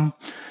scum,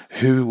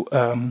 who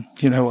are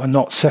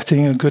not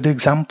setting a good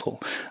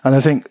example. And I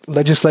think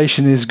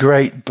legislation is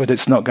great, but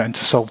it's not going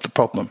to solve the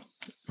problem.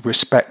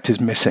 Respect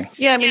is missing.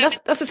 Yeah, I mean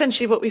that's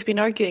essentially what we've been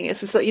arguing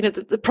is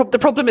that the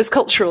problem is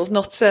cultural,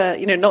 not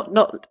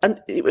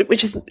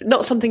which is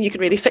not something you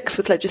can really fix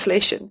with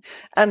legislation.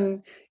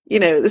 And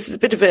this is a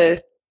bit of a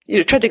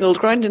treading old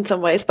ground in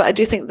some ways, but I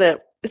do think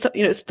that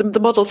it's the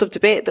models of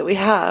debate that we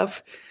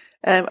have,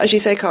 as you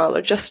say, Carl,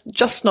 are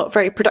just not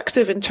very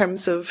productive in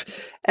terms of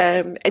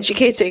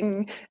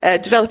educating,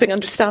 developing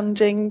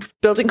understanding,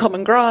 building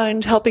common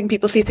ground, helping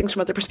people see things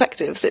from other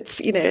perspectives.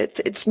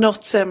 It's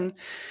not.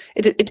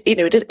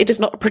 It is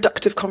not a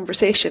productive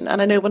conversation. And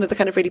I know one of the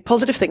kind of really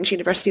positive things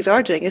universities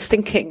are doing is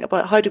thinking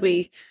about how do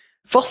we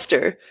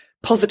foster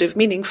positive,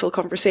 meaningful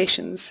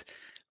conversations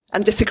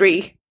and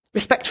disagree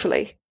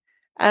respectfully.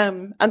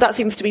 And that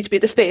seems to me to be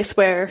the space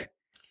where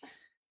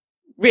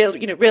real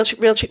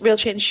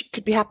change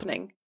could be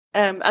happening.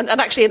 And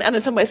actually, and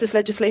in some ways, this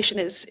legislation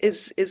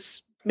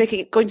is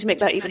going to make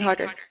that even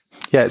harder.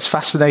 Yeah, it's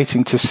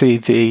fascinating to see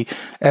the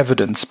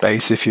evidence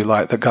base, if you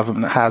like, the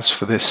government has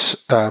for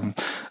this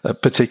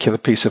particular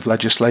piece of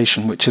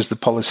legislation, which is the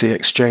Policy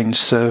Exchange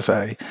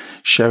Survey,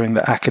 showing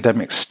that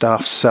academic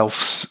staff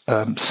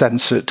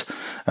self-censored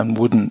and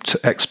wouldn't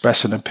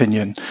express an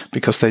opinion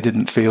because they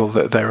didn't feel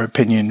that their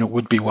opinion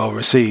would be well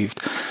received.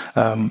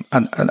 And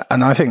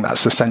I think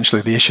that's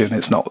essentially the issue, and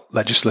it's not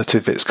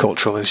legislative, it's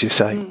cultural, as you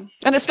say.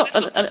 And it's not,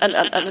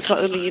 and it's not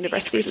only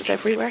universities; it's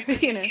everywhere.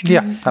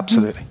 Yeah,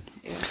 absolutely.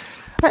 Yeah.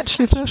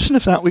 Actually, a version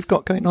of that we've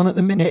got going on at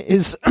the minute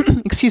is,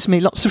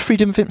 lots of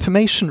freedom of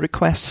information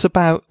requests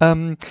about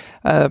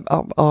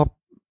our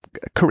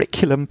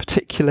curriculum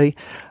particularly,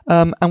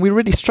 and we're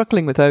really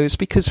struggling with those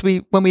because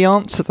when we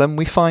answer them,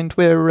 we find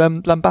we're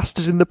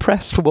lambasted in the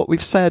press for what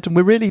we've said, and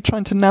we're really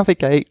trying to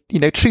navigate,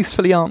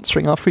 truthfully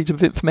answering our freedom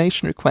of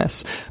information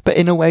requests, but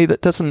in a way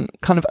that doesn't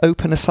kind of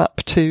open us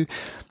up to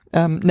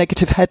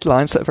negative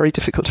headlines that are very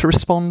difficult to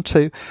respond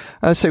to.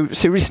 So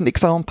recent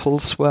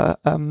examples were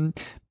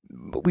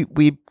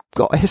we've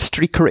got a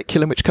history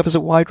curriculum which covers a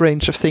wide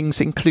range of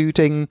things,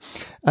 including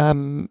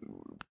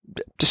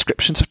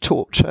descriptions of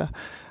torture.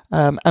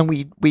 And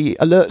we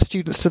alert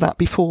students to that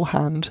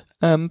beforehand.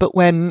 But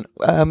when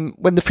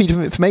the freedom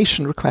of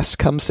information request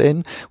comes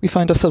in, we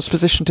find ourselves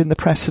positioned in the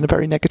press in a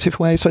very negative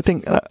way. So I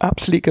think that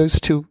absolutely goes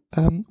to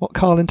what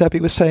Carl and Debbie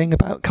were saying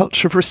about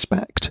culture of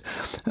respect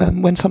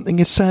when something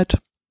is said.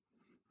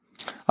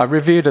 I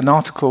reviewed an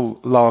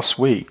article last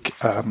week,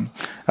 and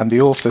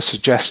the author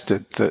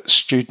suggested that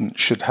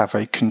students should have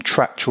a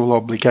contractual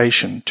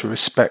obligation to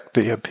respect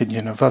the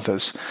opinion of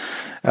others.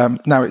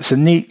 Now, it's a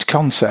neat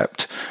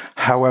concept.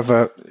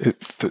 However,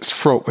 it's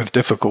fraught with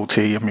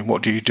difficulty. I mean,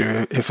 what do you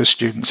do if a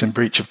student's in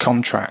breach of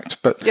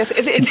contract? But yes,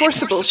 is it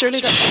enforceable?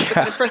 Surely that's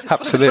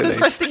absolutely. One of the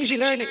first things you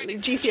learn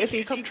in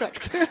GCSE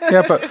contract.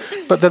 Yeah,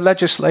 but the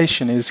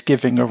legislation is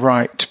giving a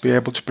right to be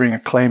able to bring a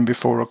claim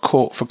before a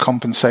court for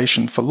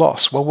compensation for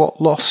loss. Well,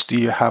 what loss do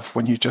you have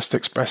when you're just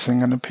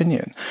expressing an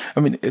opinion? I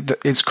mean,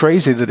 it's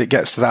crazy that it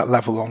gets to that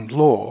level on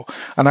law.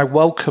 And I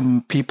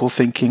welcome people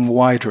thinking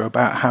wider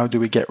about how do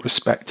we get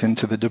respect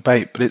into the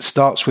debate. But it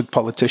starts with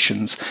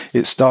politicians.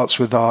 It starts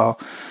with our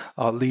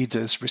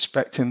leaders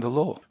respecting the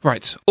law.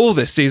 Right. All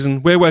this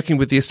season, we're working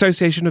with the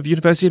Association of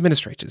University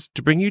Administrators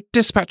to bring you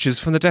dispatches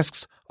from the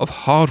desks of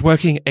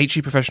hard-working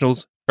HE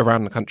professionals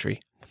around the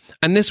country.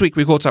 And this week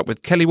we caught up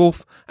with Kelly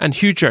Wolfe and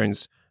Hugh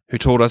Jones, who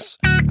told us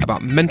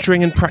about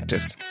mentoring in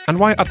practice and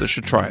why others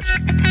should try it.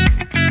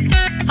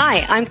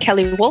 Hi, I'm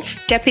Kelly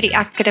Wolfe, Deputy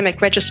Academic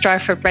Registrar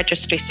for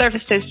Registry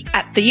Services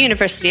at the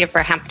University of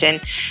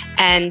Roehampton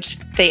and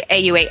the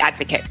AUA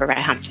Advocate for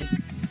Roehampton.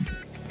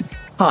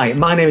 Hi,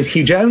 my name is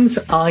Hugh Jones.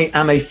 I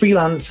am a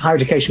freelance higher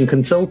education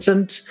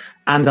consultant,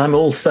 and I'm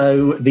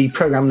also the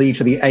programme lead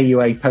for the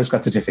AUA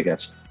Postgrad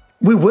Certificate.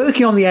 We're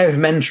working on the area of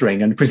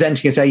mentoring and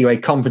presenting at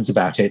AUA conference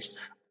about it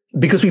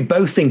because we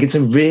both think it's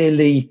a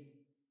really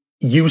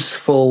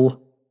useful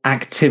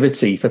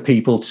activity for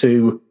people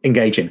to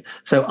engage in.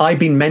 So I've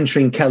been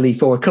mentoring Kelly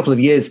for a couple of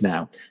years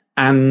now,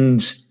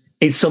 and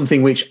it's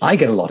something which I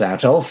get a lot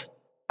out of.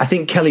 I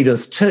think Kelly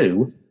does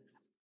too.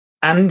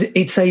 And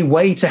it's a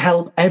way to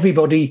help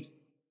everybody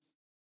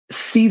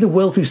see the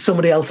world through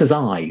somebody else's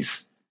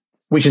eyes,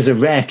 which is a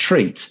rare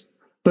treat,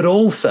 but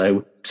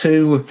also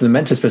to, from the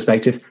mentor's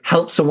perspective,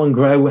 help someone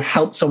grow,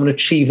 help someone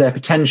achieve their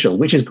potential,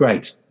 which is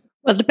great.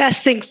 Well, the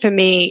best thing for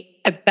me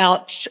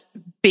about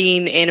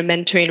being in a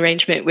mentoring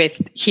arrangement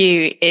with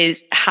Hugh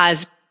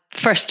has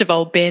first of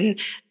all been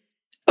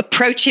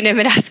approaching him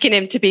and asking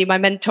him to be my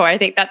mentor. I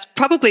think that's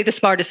probably the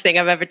smartest thing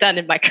I've ever done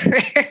in my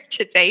career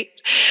to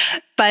date.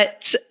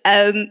 But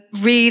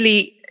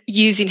really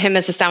using him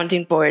as a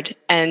sounding board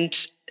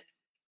and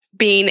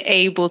being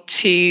able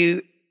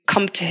to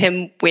come to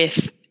him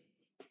with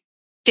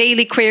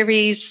daily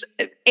queries,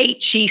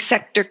 HE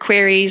sector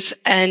queries,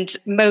 and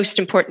most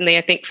importantly,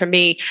 I think for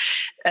me,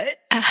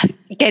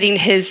 getting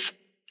his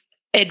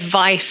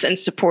advice and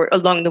support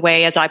along the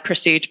way as I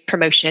pursued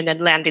promotion and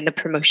landing the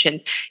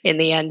promotion in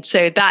the end.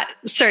 So that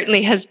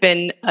certainly has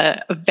been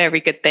a very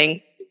good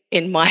thing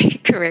in my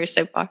career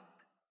so far.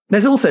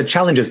 There's also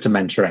challenges to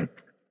mentoring.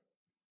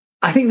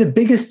 I think the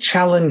biggest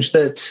challenge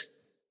that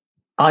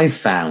I've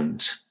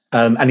found,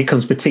 and it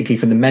comes particularly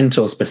from the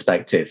mentor's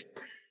perspective,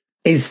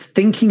 is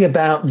thinking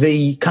about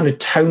the kind of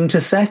tone to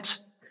set.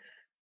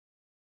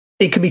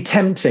 It can be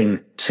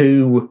tempting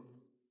to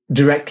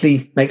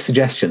directly make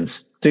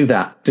suggestions. Do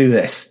that, do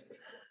this.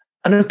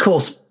 And of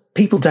course,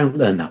 people don't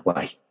learn that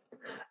way.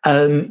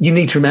 You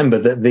need to remember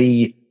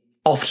that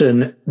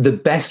often the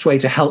best way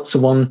to help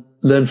someone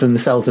learn for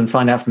themselves and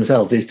find out for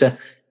themselves is to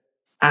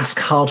ask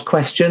hard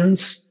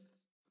questions,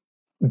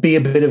 be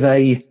a bit of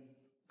a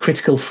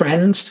critical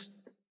friend,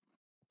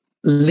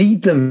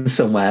 lead them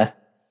somewhere,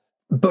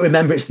 but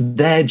remember it's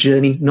their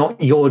journey,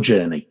 not your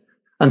journey.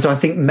 And so I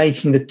think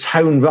making the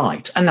tone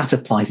right, and that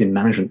applies in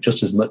management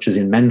just as much as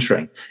in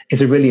mentoring,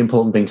 is a really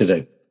important thing to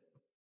do.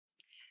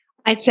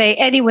 I'd say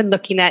anyone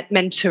looking at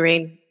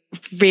mentoring,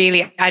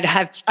 really, I'd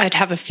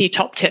have a few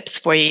top tips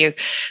for you.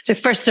 So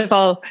first of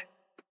all,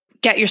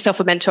 get yourself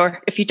a mentor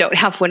if you don't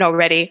have one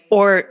already,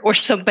 or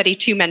somebody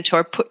to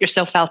mentor. Put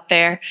yourself out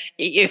there.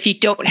 If you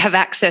don't have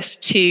access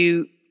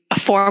to a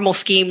formal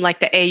scheme like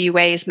the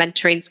AUA's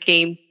mentoring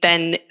scheme,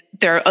 then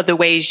there are other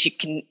ways you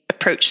can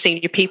approach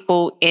senior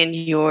people in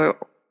your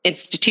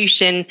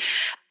institution.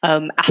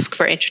 Ask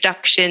for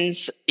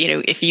introductions.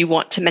 If you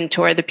want to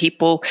mentor other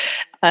people,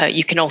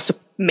 you can also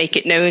make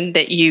it known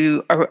that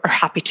you are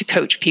happy to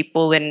coach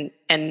people,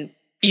 and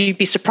you'd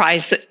be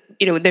surprised that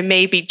there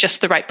may be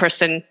just the right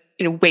person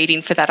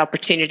waiting for that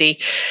opportunity.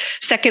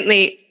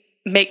 Secondly,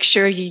 make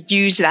sure you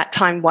use that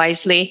time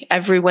wisely.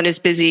 Everyone is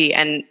busy,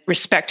 and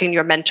respecting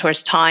your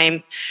mentor's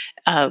time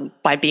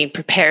by being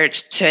prepared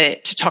to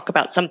talk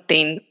about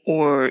something,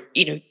 or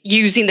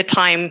using the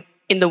time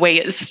in the way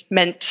it's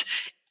meant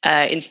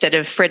instead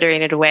of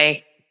frittering it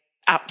away.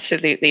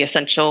 Absolutely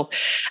essential.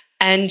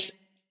 And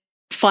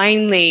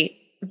finally,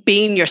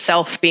 being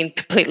yourself, being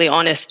completely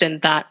honest in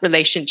that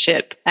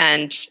relationship,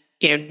 and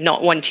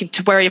not wanting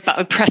to worry about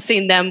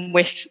impressing them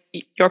with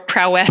your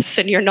prowess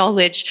and your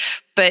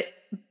knowledge, but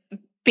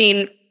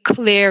being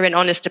clear and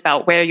honest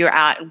about where you're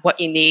at and what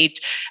you need,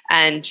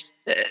 and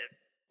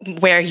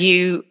where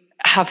you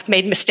have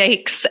made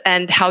mistakes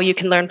and how you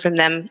can learn from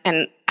them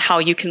and how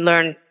you can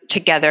learn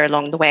together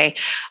along the way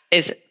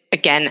is,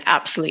 again,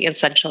 absolutely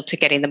essential to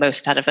getting the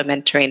most out of a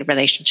mentoring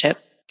relationship.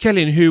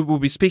 Cillian, who will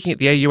be speaking at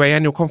the AUA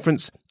annual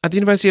conference at the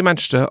University of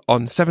Manchester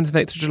on 7th and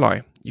 8th of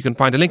July. You can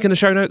find a link in the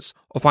show notes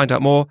or find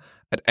out more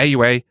at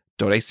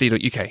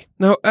aua.ac.uk.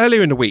 Now,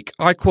 earlier in the week,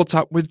 I caught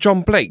up with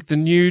John Blake, the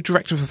new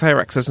Director for Fair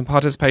Access and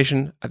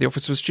Participation at the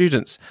Office for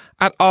Students,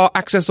 at our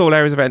Access All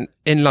Areas event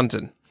in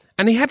London.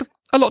 And he had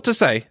a lot to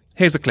say.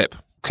 Here's a clip.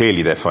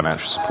 Clearly, their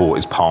financial support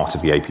is part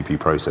of the APP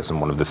process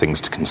and one of the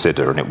things to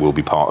consider, and it will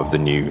be part of the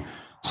new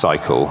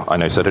cycle. I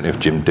don't know if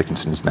Jim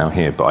Dickinson is now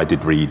here, but I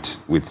did read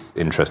with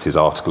interest his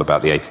article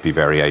about the APP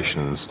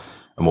variations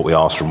and what we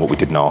asked for and what we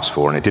didn't ask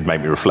for, and it did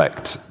make me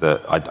reflect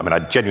that. I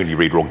genuinely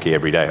read Ronki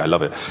every day. I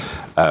love it,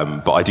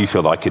 but I do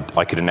feel that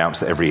I could announce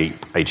that every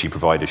HE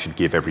provider should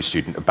give every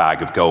student a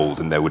bag of gold,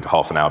 and there would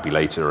half an hour be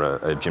later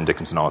a Jim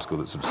Dickinson article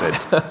that sort of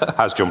said,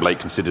 "Has John Blake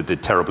considered the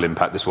terrible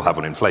impact this will have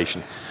on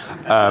inflation?"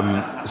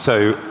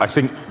 So I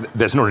think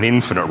there's not an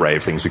infinite array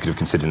of things we could have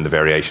considered in the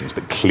variations,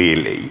 but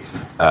clearly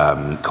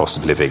cost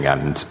of living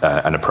and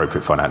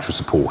appropriate financial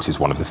support is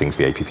one of the things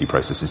the APP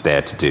process is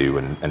there to do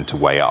and to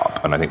weigh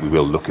up, and I think we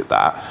will look at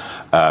that.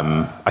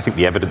 I think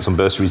the evidence on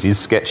bursaries is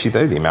sketchy,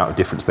 though, the amount of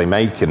difference they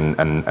make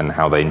and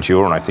how they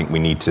endure, and I think we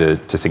need to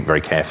think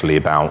very carefully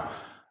about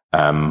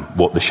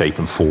what the shape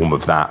and form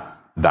of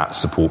that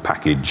support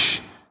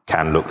package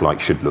can look like,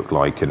 should look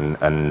like,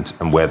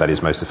 and where that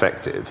is most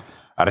effective.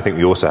 And I think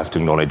we also have to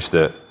acknowledge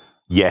that,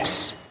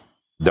 yes,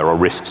 there are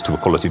risks to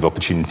equality of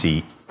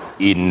opportunity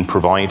in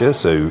provider,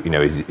 so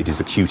it is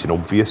acute and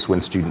obvious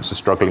when students are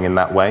struggling in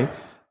that way.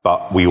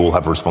 But we all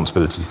have a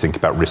responsibility to think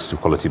about risks to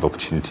equality of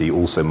opportunity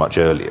also much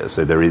earlier.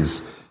 So there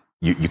is,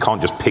 you can't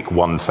just pick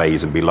one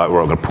phase and be like, well,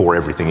 I'm going to pour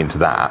everything into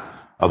that.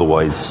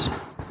 Otherwise,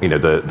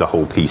 the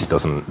whole piece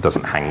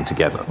doesn't hang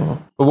together.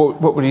 But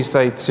what would you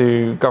say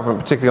to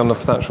government, particularly on the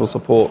financial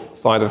support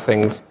side of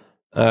things?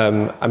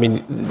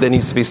 There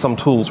needs to be some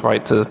tools,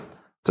 right, to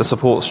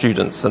support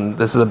students, and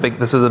this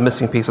is a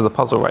missing piece of the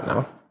puzzle right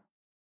now.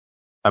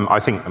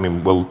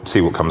 We'll see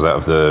what comes out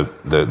of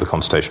the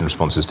consultation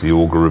responses to the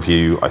Augar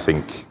review. I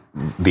think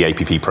the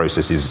APP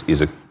process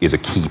is a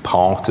key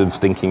part of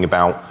thinking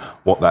about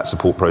what that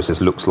support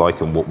process looks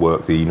like and what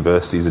work the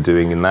universities are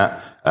doing in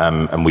that.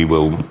 And we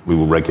will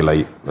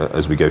regulate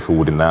as we go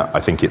forward in that.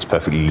 I think it's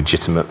perfectly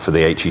legitimate for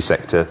the HE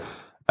sector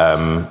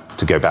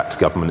to go back to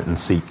government and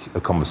seek a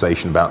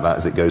conversation about that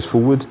as it goes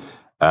forward.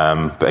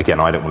 But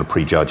again, I don't want to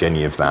prejudge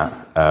any of that.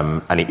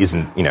 And it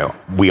isn't,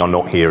 we are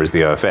not here as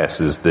the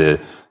OFS, as the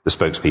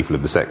spokespeople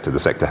of the sector. The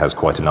sector has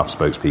quite enough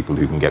spokespeople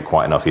who can get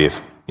quite enough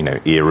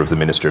ear of the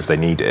minister if they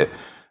need it.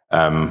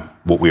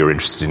 What we are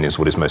interested in is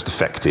what is most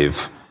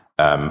effective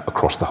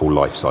across the whole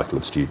life cycle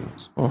of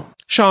students.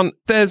 Sian,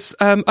 there's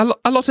a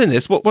lot in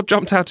this. What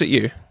jumped out at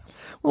you?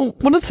 Well,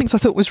 one of the things I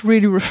thought was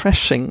really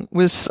refreshing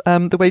was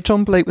the way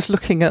John Blake was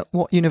looking at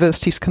what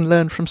universities can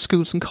learn from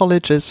schools and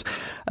colleges.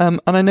 And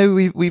I know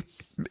we've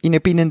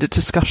been in a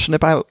discussion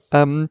about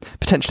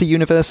potentially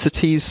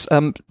universities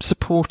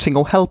supporting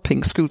or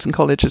helping schools and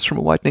colleges from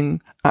a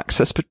widening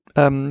access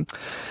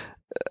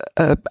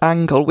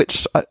angle,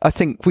 which I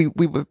think we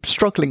were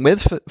struggling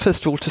with,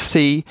 first of all, to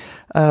see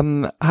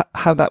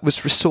how that was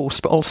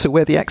resourced, but also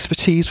where the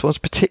expertise was,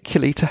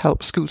 particularly to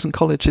help schools and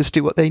colleges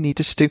do what they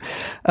needed to do.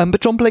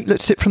 But John Blake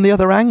looked at it from the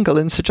other angle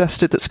and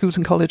suggested that schools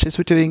and colleges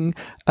were doing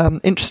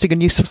interesting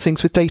and useful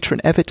things with data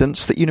and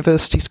evidence that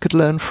universities could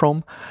learn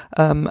from.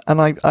 And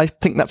I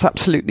think that's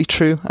absolutely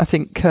true. I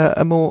think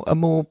a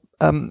more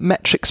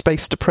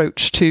metrics-based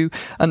approach to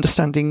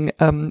understanding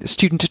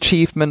student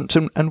achievement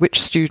and which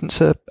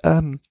students are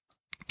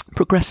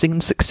progressing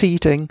and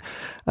succeeding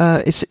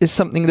is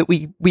something that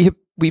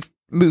we've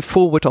moved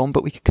forward on,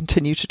 but we could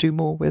continue to do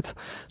more with.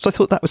 So I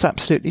thought that was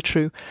absolutely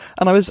true.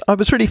 And I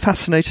was really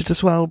fascinated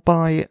as well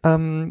by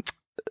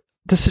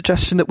the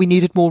suggestion that we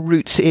needed more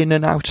routes in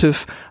and out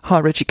of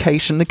higher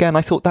education. Again,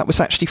 I thought that was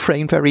actually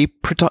framed very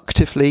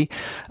productively,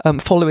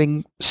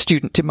 following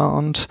student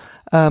demand.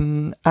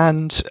 And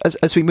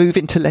as we move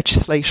into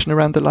legislation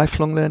around the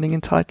lifelong learning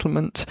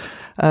entitlement,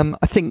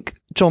 I think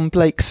John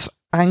Blake's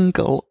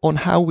angle on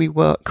how we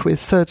work with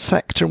third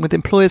sector and with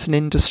employers and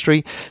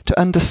industry to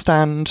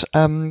understand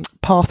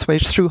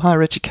pathways through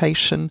higher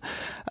education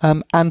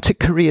and to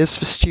careers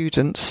for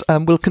students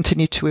will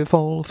continue to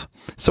evolve.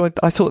 So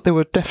I thought there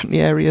were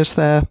definitely areas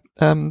there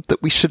that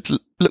we should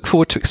look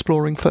forward to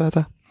exploring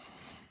further.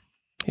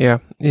 Yeah.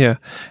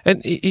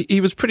 And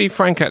he was pretty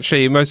frank,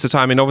 actually, most of the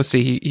time. And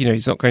obviously,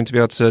 he's not going to be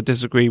able to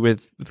disagree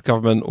with the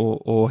government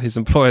or his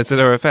employers at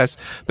OFS.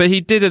 But he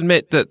did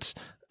admit that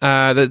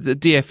the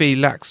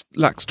DFE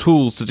lacks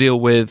tools to deal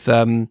with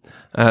the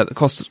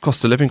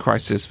cost of living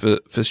crisis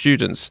for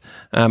students.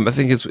 I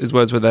think his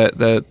words were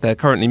they're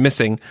currently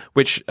missing,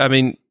 which, I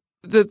mean,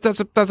 that's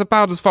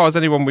about as far as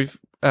anyone we've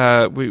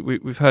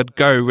heard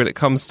go when it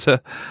comes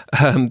to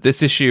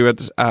this issue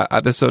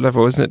at this sort of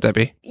level, isn't it,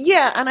 Debbie?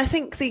 Yeah, and I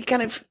think the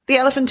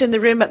elephant in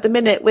the room at the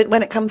minute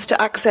when it comes to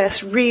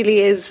access really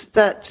is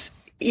that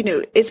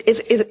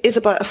is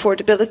about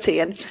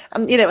affordability,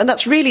 and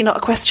that's really not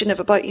a question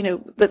of about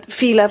the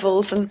fee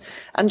levels and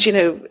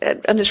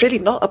it's really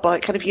not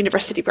about kind of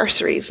university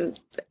bursaries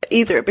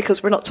either,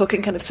 because we're not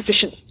talking kind of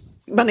sufficient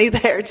money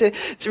there to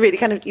really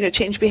kind of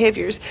change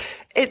behaviours.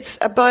 It's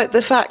about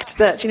the fact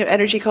that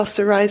energy costs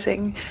are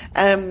rising.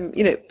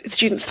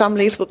 Students'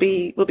 families will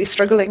be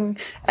struggling.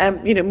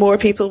 More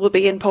people will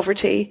be in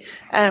poverty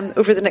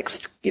over the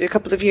next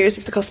couple of years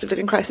if the cost of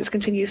living crisis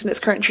continues in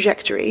its current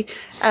trajectory.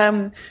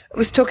 I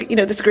was talking,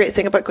 this is a great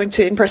thing about going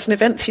to in-person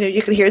events.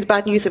 You can hear the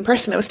bad news in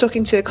person. I was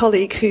talking to a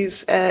colleague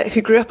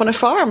who grew up on a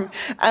farm,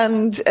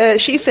 and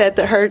she said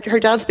that her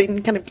dad's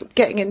been kind of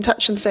getting in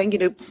touch and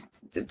saying,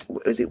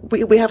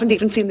 we haven't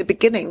even seen the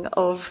beginning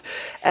of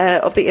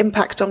the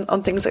impact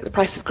on things like the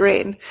price of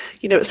grain.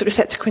 It's sort of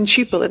set to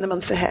quintuple in the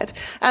months ahead.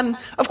 And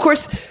of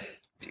course,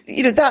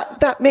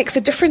 that makes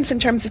a difference in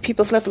terms of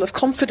people's level of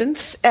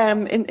confidence,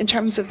 in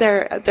terms of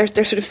their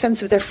sort of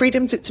sense of their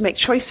freedom to make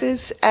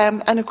choices.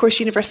 And of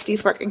course,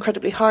 universities work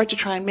incredibly hard to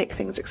try and make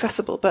things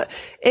accessible. But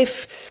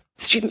if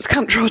students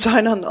can't draw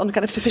down on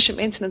kind of sufficient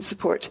maintenance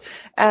support,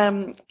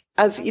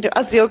 as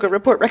the Ogre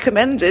report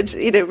recommended,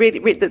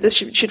 really that this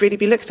should really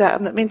be looked at,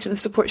 and that maintenance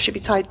support should be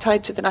tied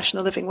to the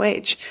national living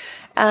wage.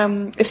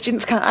 If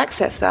students can't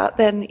access that,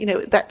 then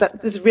that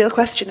there's a real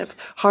question of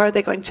how are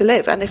they going to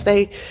live, and if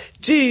they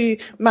do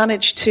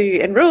manage to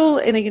enrol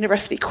in a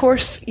university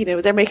course,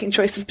 they're making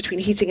choices between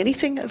heating and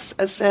eating, as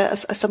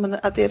someone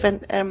at the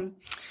event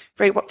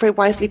very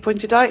wisely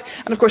pointed out.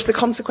 And of course, the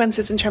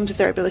consequences in terms of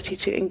their ability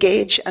to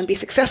engage and be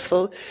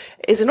successful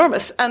is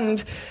enormous.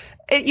 And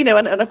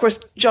and of course,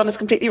 John is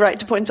completely right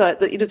to point out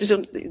that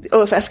the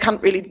OFS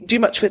can't really do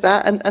much with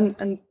that, and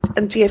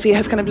DFE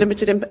has kind of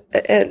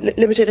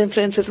limited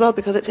influence as well,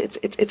 because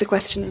it's a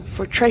question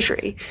for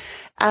Treasury.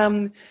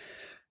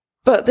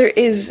 But there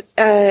is,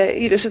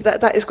 so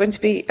that is going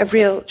to be a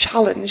real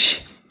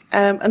challenge,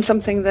 and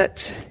something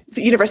that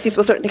the universities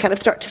will certainly kind of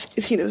start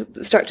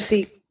to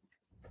see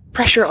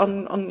pressure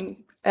on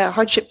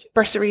hardship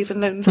bursaries and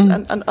loans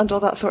and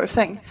all that sort of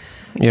thing.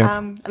 Yeah.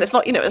 And it's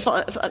not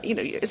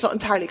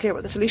entirely clear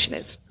what the solution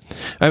is.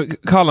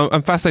 Carl,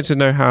 I'm fascinated to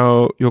know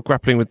how you're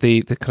grappling with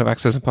the kind of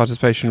access and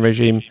participation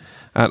regime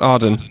at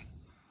Arden.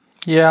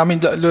 Yeah, I mean,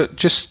 look,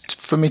 just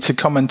for me to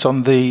comment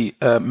on the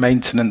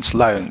maintenance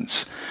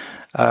loans,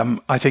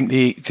 I think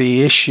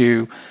the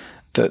issue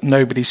that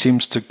nobody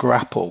seems to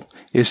grapple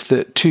is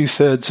that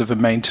 2/3 of a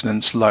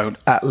maintenance loan,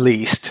 at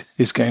least,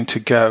 is going to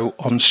go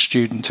on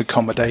student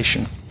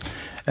accommodation.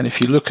 And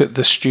if you look at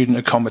the student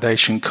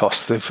accommodation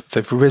costs,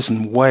 they've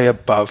risen way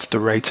above the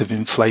rate of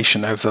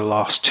inflation over the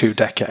last 2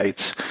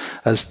 decades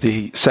as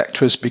the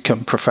sector has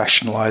become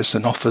professionalized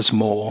and offers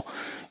more.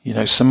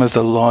 Some of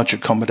the large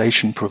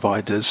accommodation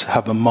providers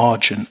have a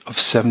margin of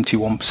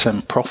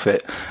 71%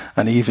 profit,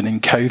 and even in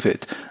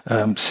COVID,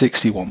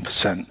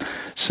 61%.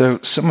 So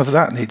some of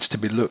that needs to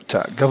be looked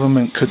at.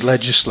 Government could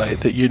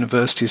legislate that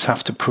universities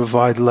have to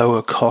provide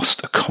lower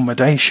cost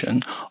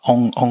accommodation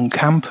on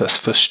campus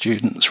for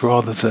students,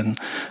 rather than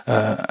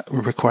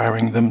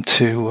requiring them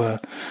to,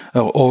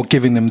 or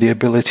giving them the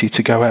ability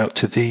to go out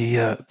to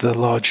the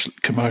large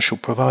commercial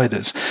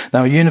providers.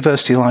 Now, a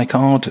university like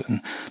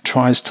Arden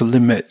tries to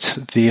limit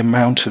the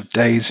amount of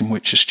days in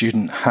which a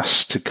student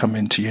has to come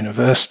into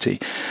university.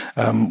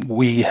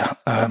 We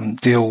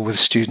deal with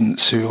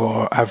students who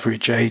are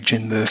average age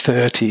in their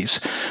 30s,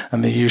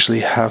 and they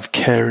usually have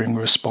caring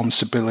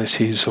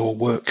responsibilities or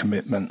work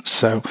commitments.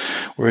 So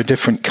we're a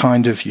different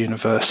kind of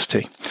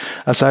university.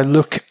 As I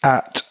look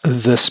at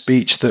the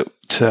speech that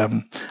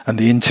and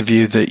the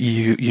interview that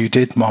you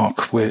did,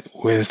 Mark, with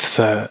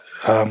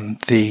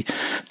the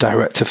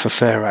Director for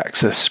Fair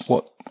Access,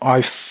 what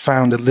I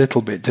found a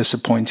little bit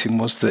disappointing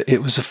was that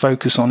it was a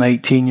focus on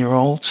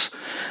 18-year-olds,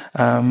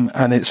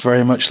 and it's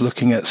very much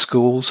looking at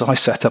schools. I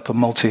set up a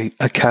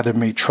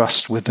multi-academy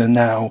trust with the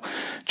now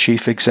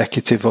chief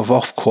executive of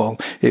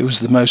Ofqual. It was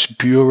the most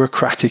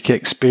bureaucratic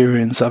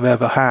experience I've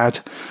ever had.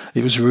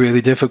 It was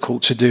really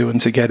difficult to do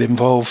and to get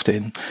involved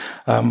in.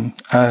 That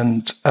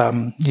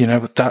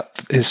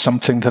is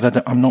something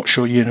that I'm not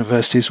sure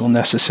universities will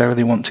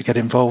necessarily want to get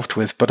involved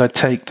with, but I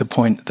take the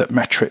point that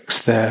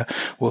metrics there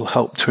will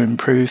help to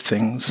improve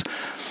things.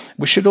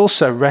 We should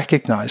also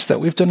recognize that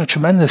we've done a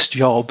tremendous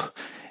job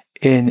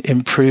in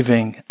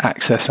improving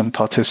access and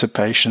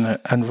participation,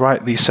 and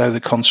rightly so, the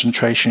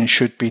concentration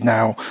should be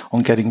now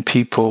on getting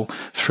people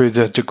through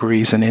their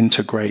degrees and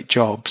into great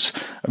jobs.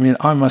 I mean,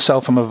 I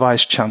myself am a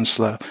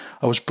vice-chancellor.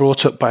 I was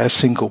brought up by a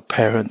single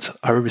parent.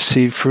 I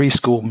received free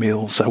school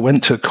meals. I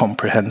went to a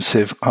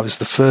comprehensive. I was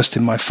the first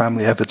in my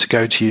family ever to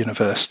go to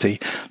university.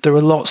 There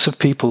are lots of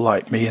people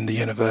like me in the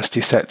university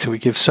sector. We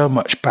give so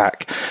much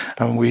back,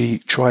 and we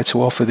try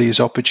to offer these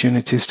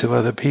opportunities to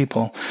other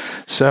people.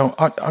 So,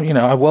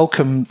 I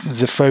welcome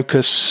the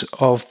focus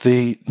of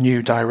the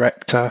new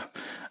director.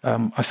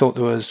 I thought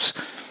there was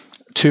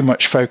too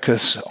much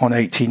focus on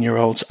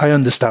 18-year-olds. I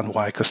understand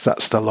why, because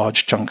that's the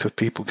large chunk of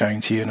people going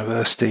to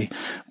university.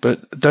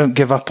 But don't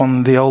give up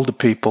on the older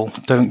people.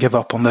 Don't give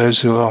up on those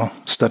who are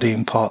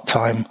studying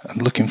part-time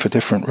and looking for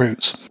different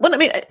routes. Well, I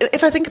mean,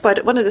 if I think about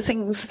it, one of the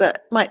things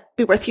that might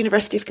be worth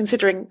universities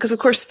considering, because of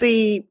course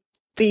the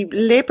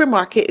labour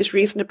market is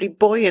reasonably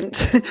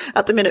buoyant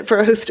at the minute for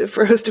a host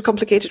of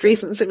complicated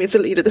reasons. I mean,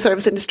 so, the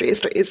service industry is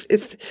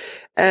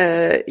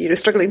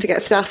struggling to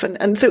get staff.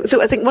 And so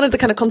I think one of the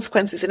kind of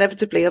consequences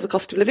inevitably of the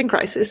cost of living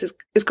crisis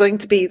is going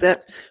to be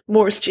that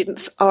more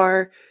students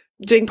are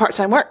doing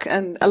part-time work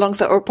and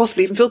alongside, or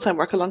possibly even full-time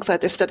work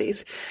alongside their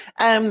studies.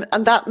 And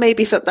that may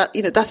be something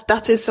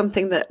that is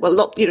something that,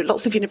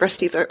 lots of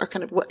universities are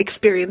kind of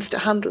experienced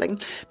at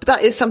handling, but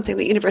that is something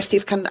that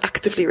universities can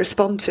actively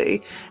respond to,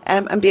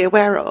 and be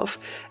aware of.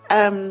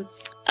 And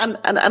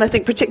I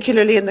think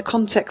particularly in the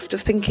context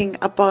of thinking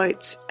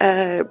about,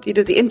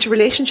 the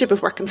interrelationship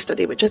of work and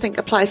study, which I think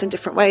applies in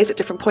different ways at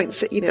different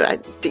points,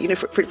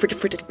 for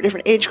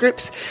different age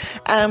groups.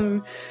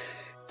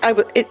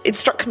 It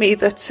struck me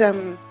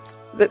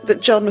that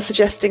John was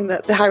suggesting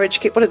that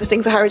one of the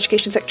things the higher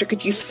education sector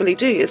could usefully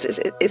do is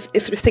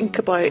sort of think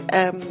about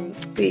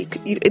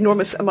the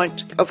enormous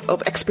amount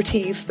of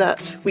expertise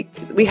that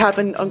we have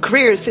on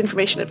careers,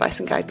 information,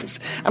 advice, and guidance,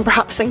 and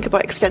perhaps think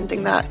about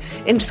extending that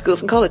into schools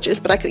and colleges.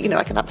 But I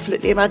can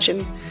absolutely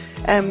imagine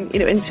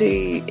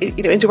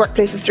into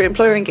workplaces through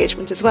employer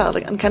engagement as well,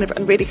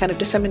 and really kind of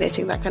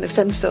disseminating that kind of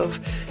sense of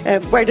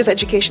where does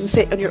education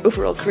sit on your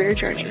overall career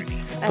journey,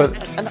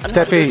 and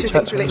how do those two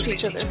things relate to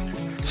each other.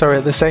 Sorry,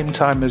 at the same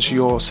time as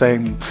you're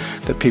saying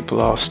that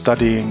people are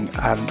studying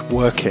and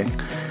working,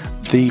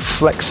 the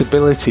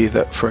flexibility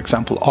that, for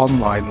example,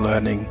 online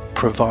learning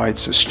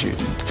provides a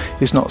student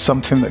is not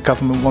something that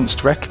government wants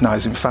to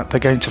recognise. In fact, they're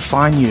going to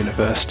fine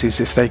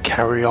universities if they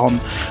carry on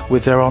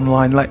with their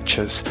online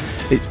lectures.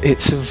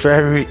 It's a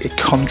very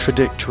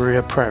contradictory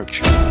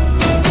approach.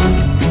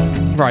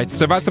 Right,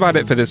 so that's about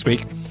it for this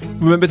week.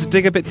 Remember to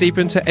dig a bit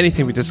deeper into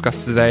anything we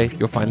discussed today.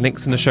 You'll find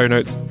links in the show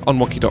notes on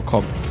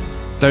Woki.com.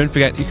 Don't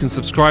forget you can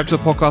subscribe to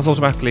the podcast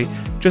automatically.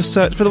 Just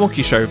search for The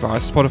Woki Show via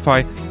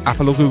Spotify,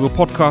 Apple or Google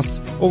Podcasts,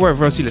 or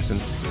wherever else you listen.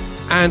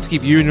 And to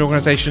keep you and your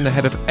organisation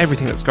ahead of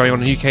everything that's going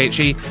on in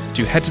UKHE,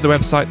 do head to the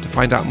website to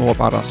find out more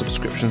about our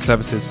subscription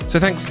services. So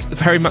thanks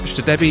very much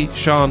to Debbie,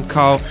 Sian,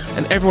 Carl,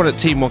 and everyone at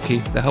Team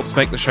Wonky that helps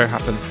make the show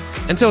happen.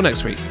 Until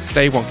next week,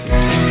 stay wonky.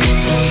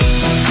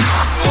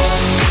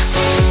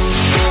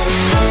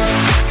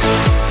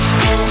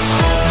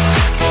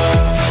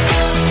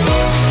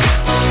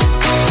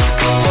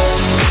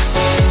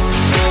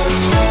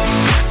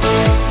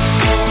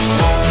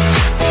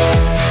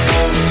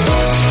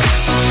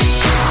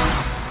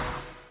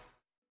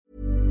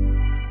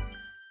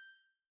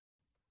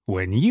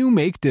 When you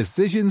make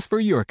decisions for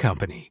your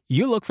company,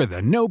 you look for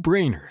the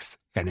no-brainers.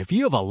 And if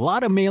you have a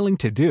lot of mailing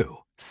to do,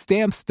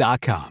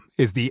 Stamps.com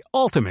is the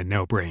ultimate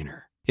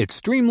no-brainer. It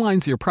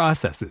streamlines your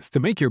processes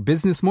to make your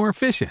business more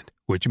efficient,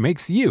 which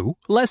makes you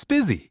less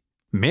busy.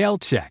 Mail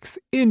checks,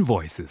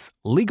 invoices,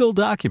 legal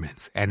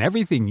documents, and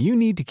everything you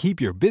need to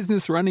keep your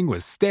business running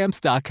with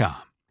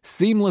Stamps.com.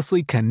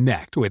 Seamlessly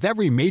connect with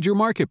every major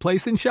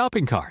marketplace and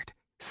shopping cart.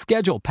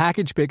 Schedule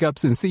package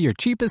pickups and see your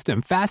cheapest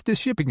and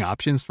fastest shipping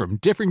options from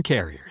different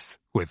carriers,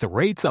 with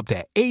rates up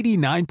to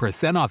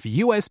 89% off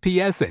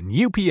USPS and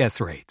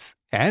UPS rates.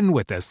 And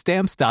with the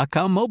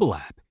Stamps.com mobile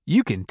app,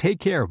 you can take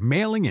care of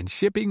mailing and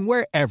shipping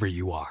wherever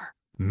you are.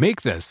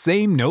 Make the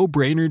same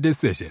no-brainer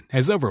decision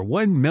as over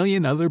 1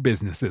 million other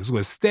businesses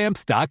with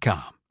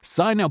Stamps.com.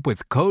 Sign up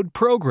with code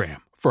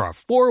PROGRAM for a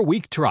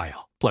 4-week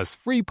trial, plus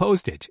free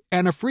postage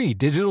and a free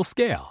digital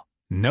scale.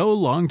 No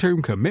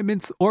long-term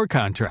commitments or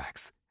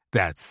contracts.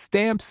 That's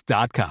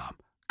Stamps.com.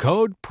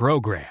 Code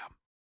PROGRAM.